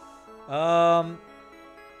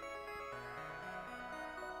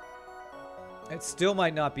 It still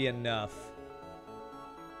might not be enough.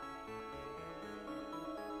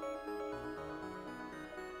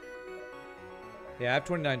 Yeah, I have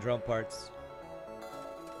 29 drone parts.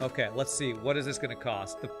 Okay, let's see. What is this going to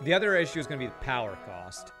cost? The other issue is going to be the power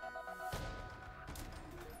cost.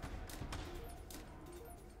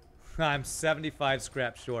 I'm 75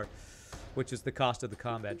 scrap short, which is the cost of the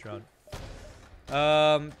combat drone.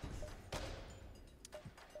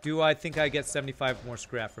 Do I think I get 75 more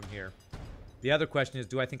scrap from here? The other question is,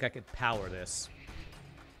 do I think I could power this?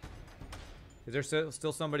 Is there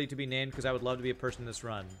still somebody to be named? Because I would love to be a person in this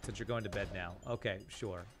run, since you're going to bed now. Okay,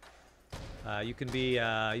 sure. You can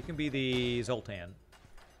be the Zoltan.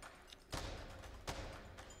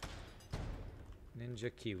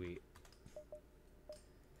 Ninja Kiwi.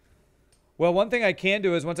 Well, one thing I can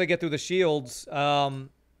do is once I get through the shields,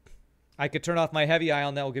 I could turn off my heavy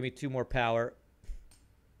ion. That will give me 2 more power.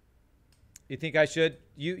 You think I should?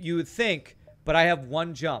 You would think, but I have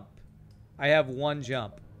 1 jump. I have 1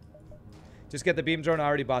 jump. Just get the beam drone. I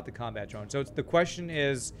already bought the combat drone. So the question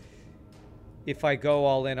is, if I go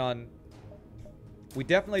all in on... We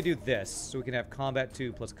definitely do this, so we can have combat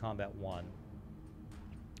 2 plus combat 1.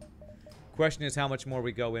 Question is how much more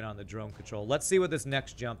we go in on the drone control. Let's see what this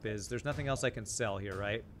next jump is. There's nothing else I can sell here,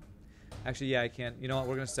 right? Actually, yeah, I can. You know what?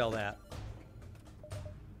 We're going to sell that.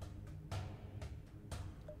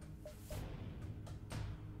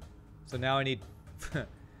 So now I need...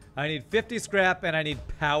 I need 50 scrap and I need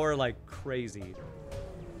power like crazy.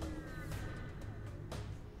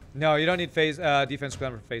 No, you don't need phase defense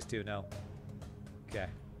scrum for phase 2, no. Okay,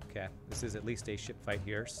 okay. This is at least a ship fight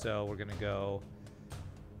here, so we're gonna go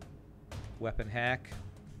weapon hack.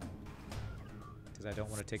 Because I don't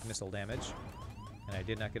want to take missile damage. And I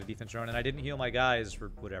did not get a defense drone, and I didn't heal my guys for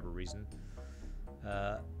whatever reason.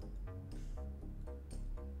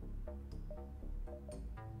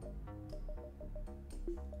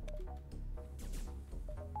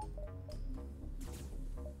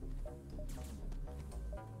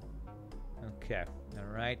 Okay,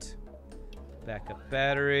 alright. Backup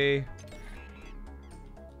battery.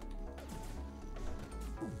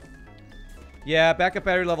 Yeah, backup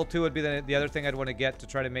battery level 2 would be the other thing I'd want to get to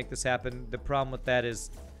try to make this happen. The problem with that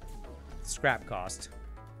is scrap cost.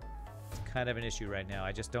 It's kind of an issue right now.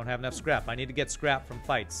 I just don't have enough scrap. I need to get scrap from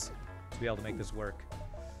fights to be able to make this work.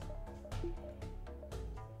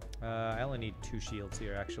 I only need 2 shields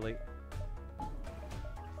here, actually.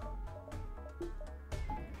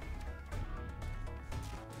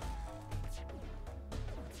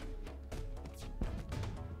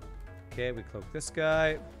 Okay, we cloak this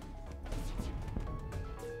guy.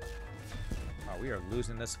 Oh, we are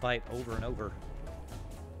losing this fight over and over.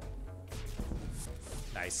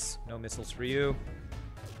 Nice. No missiles for you.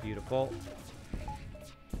 Beautiful.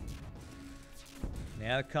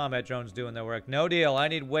 Now the combat drone's doing the work. No deal. I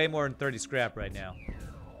need way more than 30 scrap right now.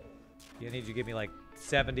 I need you to give me like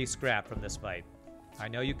 70 scrap from this fight. I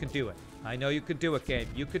know you can do it. I know you can do it, game.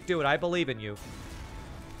 You could do it. I believe in you.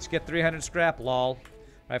 Let's get 300 scrap, lol.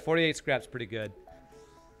 Alright, 48 scrap's pretty good.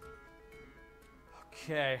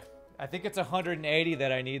 Okay. I think it's 180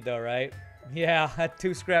 that I need, though, right? Yeah,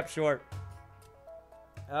 2 scrap short.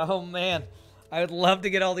 Oh, man. I would love to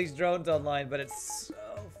get all these drones online, but it's so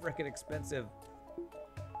freaking expensive.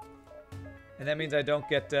 And that means I don't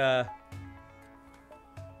get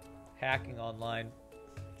hacking online.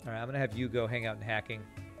 Alright, I'm going to have you go hang out in hacking.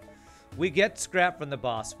 We get scrap from the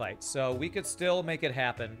boss fight, so we could still make it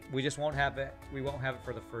happen. We just won't have it. We won't have it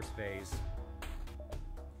for the first phase.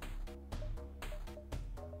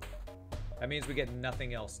 That means we get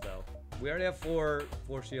nothing else, though. We already have 4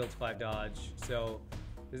 shields, 5 dodge, so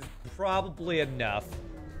this is probably enough.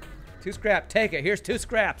 2 scrap, take it. Here's 2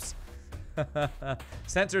 scraps.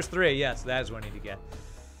 Sensors 3, yes, that is what I need to get.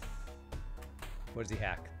 What does he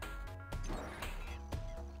hack?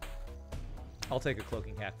 I'll take a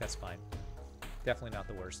cloaking hack, that's fine. Definitely not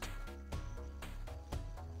the worst.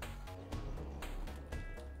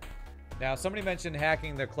 Now, somebody mentioned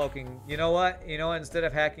hacking the cloaking. You know what? You know what? Instead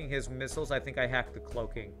of hacking his missiles, I think I hacked the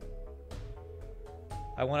cloaking.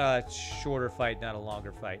 I want a shorter fight, not a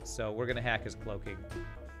longer fight. So we're going to hack his cloaking.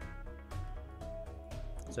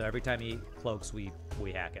 So every time he cloaks, we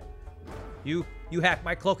hack it. You hack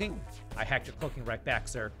my cloaking? I hacked your cloaking right back,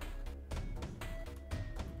 sir.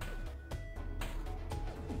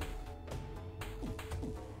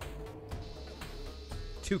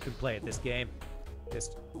 Two can play at this game.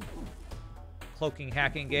 This cloaking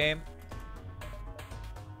hacking game.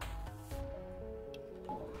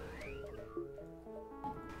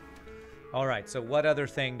 Alright, so what other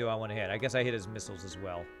thing do I want to hit? I guess I hit his missiles as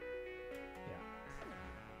well. Yeah.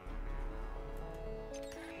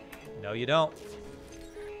 No, you don't.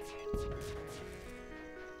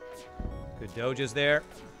 Good doges there.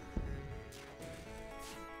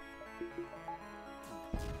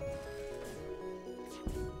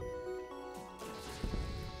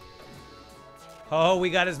 Oh, we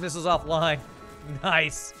got his missiles offline.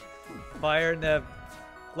 Nice. Fire in the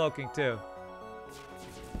cloaking, too.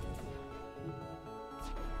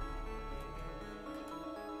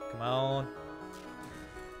 Come on.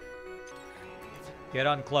 Get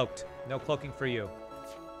uncloaked. No cloaking for you.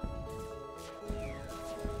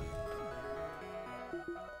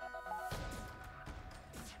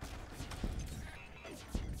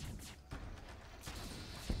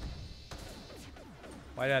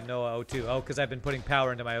 Why did I have no O2? Oh, because I've been putting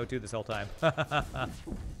power into my O2 this whole time.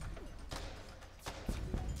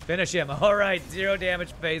 Finish him. All right, 0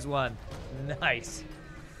 damage phase 1. Nice.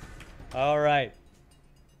 All right.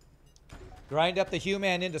 Grind up the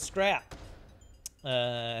human into scrap.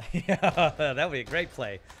 Yeah, that would be a great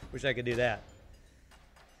play. Wish I could do that.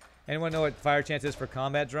 Anyone know what fire chance is for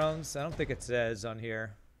combat drones? I don't think it says on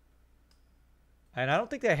here. And I don't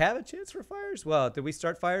think they have a chance for fires. Well, did we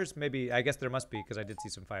start fires? Maybe. I guess there must be because I did see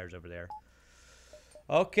some fires over there.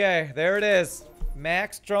 Okay, there it is.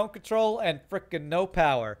 Max drone control and frickin' no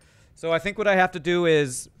power. So I think what I have to do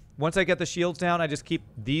is, once I get the shields down, I just keep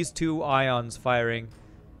these 2 ions firing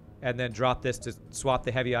and then drop this to swap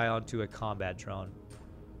the heavy ion to a combat drone.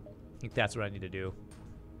 I think that's what I need to do.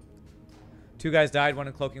 2 guys died, 1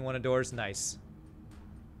 in cloaking, 1 indoors. Nice.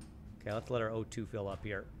 Okay, let's let our O2 fill up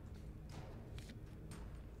here.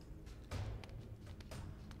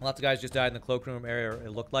 Lots of guys just died in the cloakroom area, it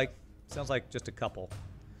looked like. Sounds like just a couple.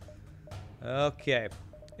 Okay.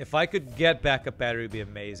 If I could get backup battery, it would be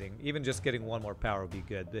amazing. Even just getting 1 more power would be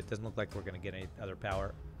good. It doesn't look like we're going to get any other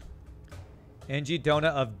power. Engi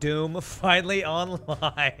Donut of Doom finally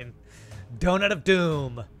online. Donut of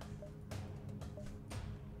Doom.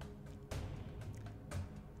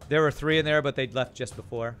 There were 3 in there, but they'd left just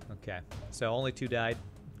before. Okay. So only 2 died.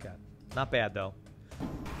 Okay. Not bad, though.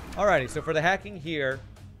 Alrighty, so for the hacking here,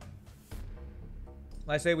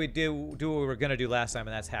 I say we do what we were going to do last time,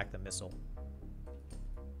 and that's hack the missile.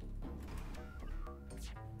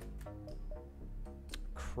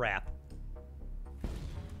 Crap.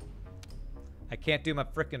 I can't do my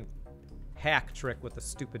frickin' hack trick with the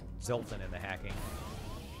stupid Zoltan in the hacking.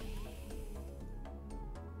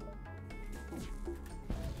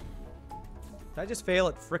 Did I just fail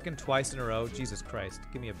it frickin' twice in a row? Jesus Christ.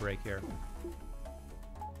 Give me a break here.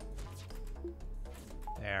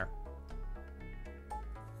 There.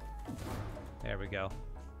 There we go.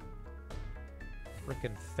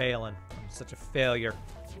 Frickin' failing. I'm such a failure.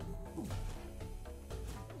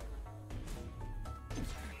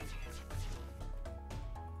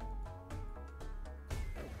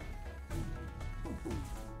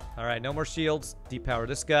 Alright, no more shields. Depower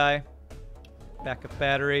this guy. Backup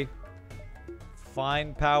battery.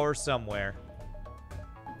 Find power somewhere.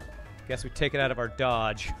 Guess we take it out of our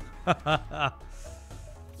dodge.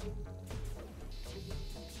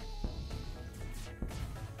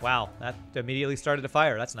 Wow, that immediately started to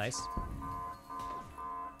fire. That's nice.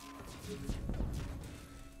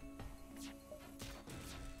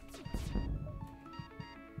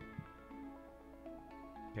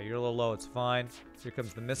 Okay, you're a little low. It's fine. Here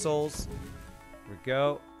comes the missiles. Here we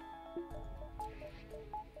go.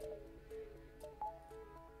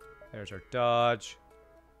 There's our dodge.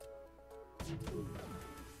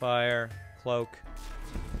 Fire. Cloak.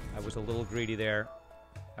 I was a little greedy there.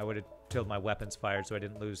 I would have till my weapons fired so I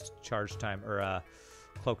didn't lose charge time or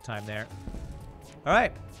cloak time there. All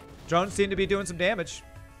right. Drones seem to be doing some damage.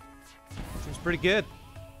 Seems pretty good.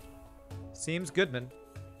 Seems goodman.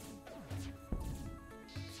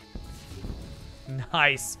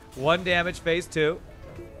 Nice. 1 damage, phase 2.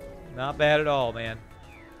 Not bad at all, man.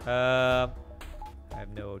 I have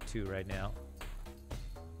no O2 right now.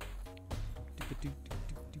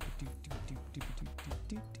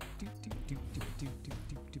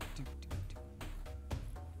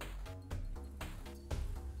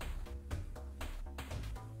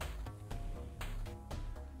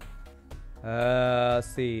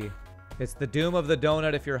 Let's see. It's the doom of the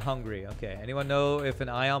donut if you're hungry. Okay. Anyone know if an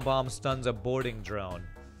ion bomb stuns a boarding drone?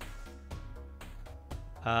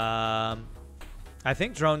 I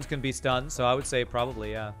think drones can be stunned, so I would say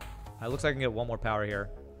probably, yeah. It looks like I can get 1 more power here.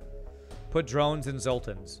 Put drones in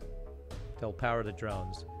Zoltans. They'll power the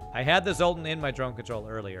drones. I had the Zoltan in my drone control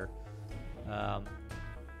earlier.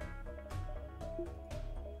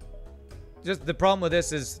 Just the problem with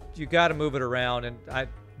this is you got to move it around, and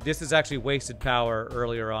this is actually wasted power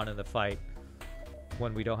earlier on in the fight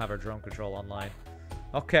when we don't have our drone control online.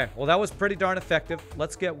 Okay, well that was pretty darn effective.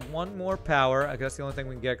 Let's get 1 more power. I guess that's the only thing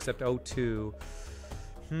we can get except O2.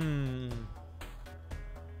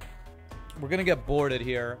 We're gonna get boarded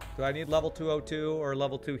here. Do I need level 2 O2 or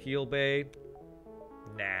level 2 heal bay?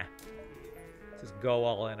 Nah. Let's just go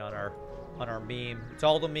all in on our meme. It's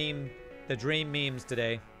all the dream memes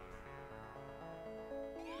today.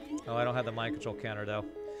 Oh, I don't have the mind control counter though.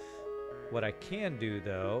 What I can do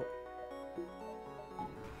though,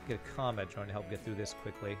 get a combat drone to help get through this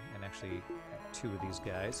quickly, and actually have 2 of these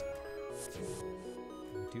guys.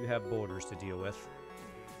 We do have borders to deal with.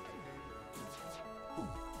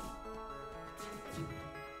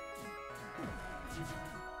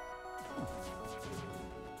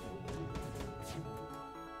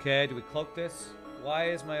 Okay, do we cloak this?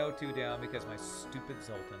 Why is my O2 down? Because my stupid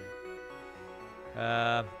Zoltan.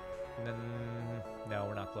 No,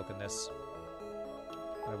 we're not cloaking this.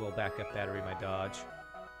 I will backup battery my dodge.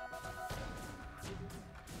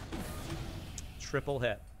 Triple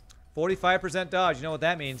hit. 45% dodge. You know what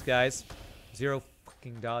that means, guys. 0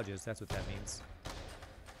 fucking dodges. That's what that means.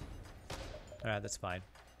 Alright, that's fine.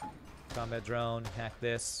 Combat drone. Hack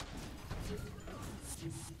this.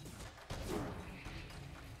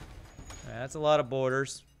 Alright, that's a lot of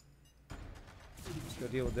borders. Let's go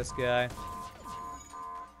deal with this guy.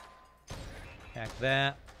 Hack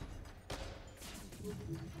that.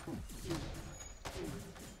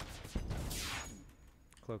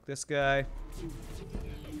 Cloak this guy.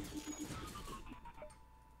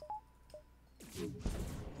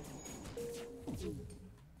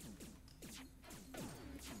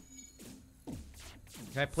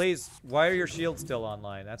 Can I please? Why are your shields still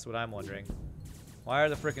online? That's what I'm wondering. Why are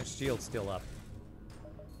the frickin' shields still up?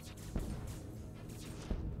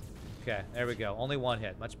 Okay, there we go. Only one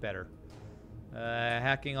hit. Much better.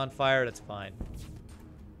 Hacking on fire, that's fine.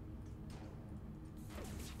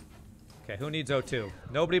 Okay, who needs O2?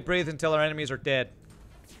 Nobody breathe until our enemies are dead.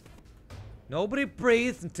 Nobody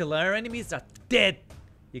breathes until our enemies are dead.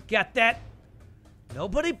 You got that?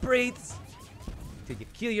 Nobody breathes until you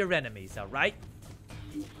kill your enemies, alright?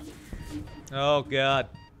 Oh, God.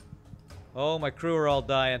 Oh, my crew are all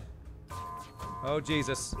dying. Oh,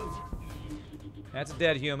 Jesus. That's a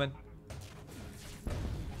dead human.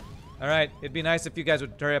 Alright, it'd be nice if you guys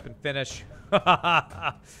would hurry up and finish.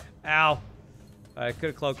 Ow. I could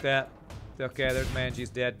have cloaked that. Okay, there's Manji's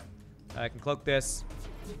dead. I can cloak this.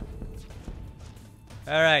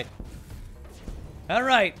 Alright.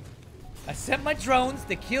 Alright. I sent my drones,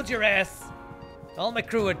 they killed your ass. All my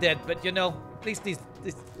crew are dead, but you know, at least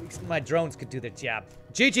my drones could do their job.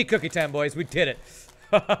 GG Cookie Time, boys, we did it.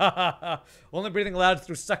 Only breathing loud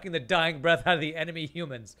through sucking the dying breath out of the enemy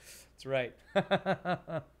humans. That's right.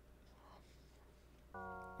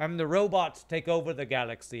 I'm the robots take over the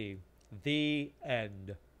galaxy. The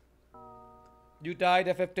end. You died,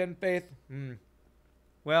 FF10 Faith?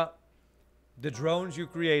 Well, the drones you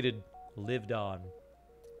created lived on.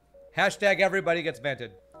 Hashtag everybody gets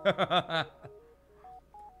vented.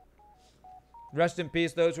 Rest in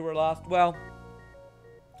peace, those who were lost. Well,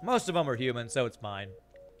 most of them are human, so it's fine.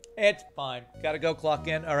 It's fine. Gotta go clock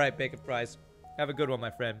in. Alright, bacon fries. Have a good one, my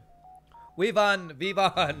friend. We've on.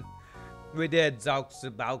 Vivan. We did.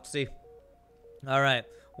 Zauxy. Alright.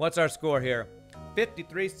 What's our score here?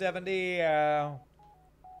 5370.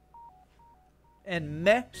 And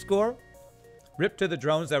meh score. Rip to the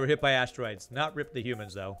drones that were hit by asteroids. Not rip the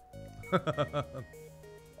humans, though.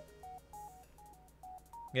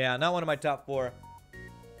 Yeah, not one of my top 4.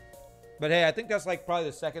 But hey, I think that's like probably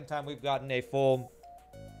the second time we've gotten a full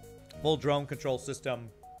drone control system.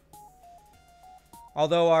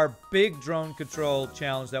 Although our big drone control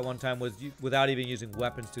challenge that one time was without even using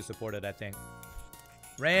weapons to support it, I think.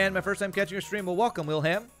 Ran, my first time catching your stream. Well, welcome,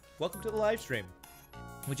 Wilhelm. Welcome to the live stream.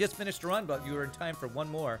 We just finished a run, but you were in time for one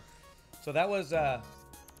more. So that was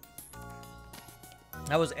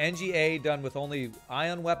Engi A done with only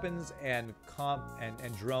ion weapons and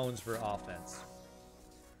drones for offense.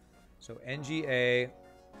 So Engi A,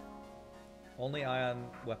 only ion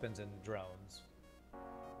weapons and drones.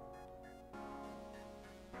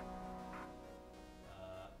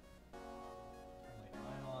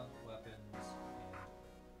 Only ion weapons and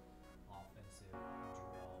offensive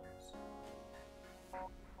drones.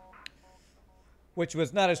 Which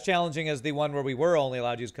was not as challenging as the one where we were only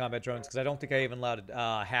allowed to use combat drones, because I don't think I even allowed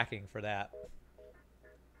hacking for that.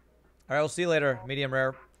 All right, we'll see you later. Medium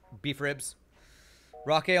rare. Beef ribs.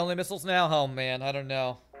 Rocket only missiles now? Oh, man. I don't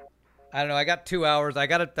know. I got 2 hours. I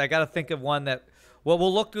gotta think of one that... Well,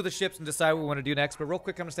 we'll look through the ships and decide what we want to do next. But real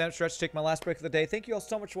quick, I'm going to stand up, stretch, take my last break of the day. Thank you all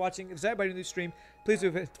so much for watching. If there's anybody in the stream, please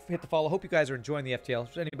do hit the follow. Hope you guys are enjoying the FTL.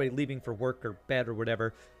 If there's anybody leaving for work or bed or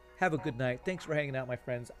whatever, have a good night. Thanks for hanging out, my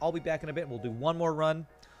friends. I'll be back in a bit. We'll do one more run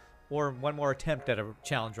or one more attempt at a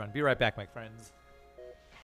challenge run. Be right back, my friends.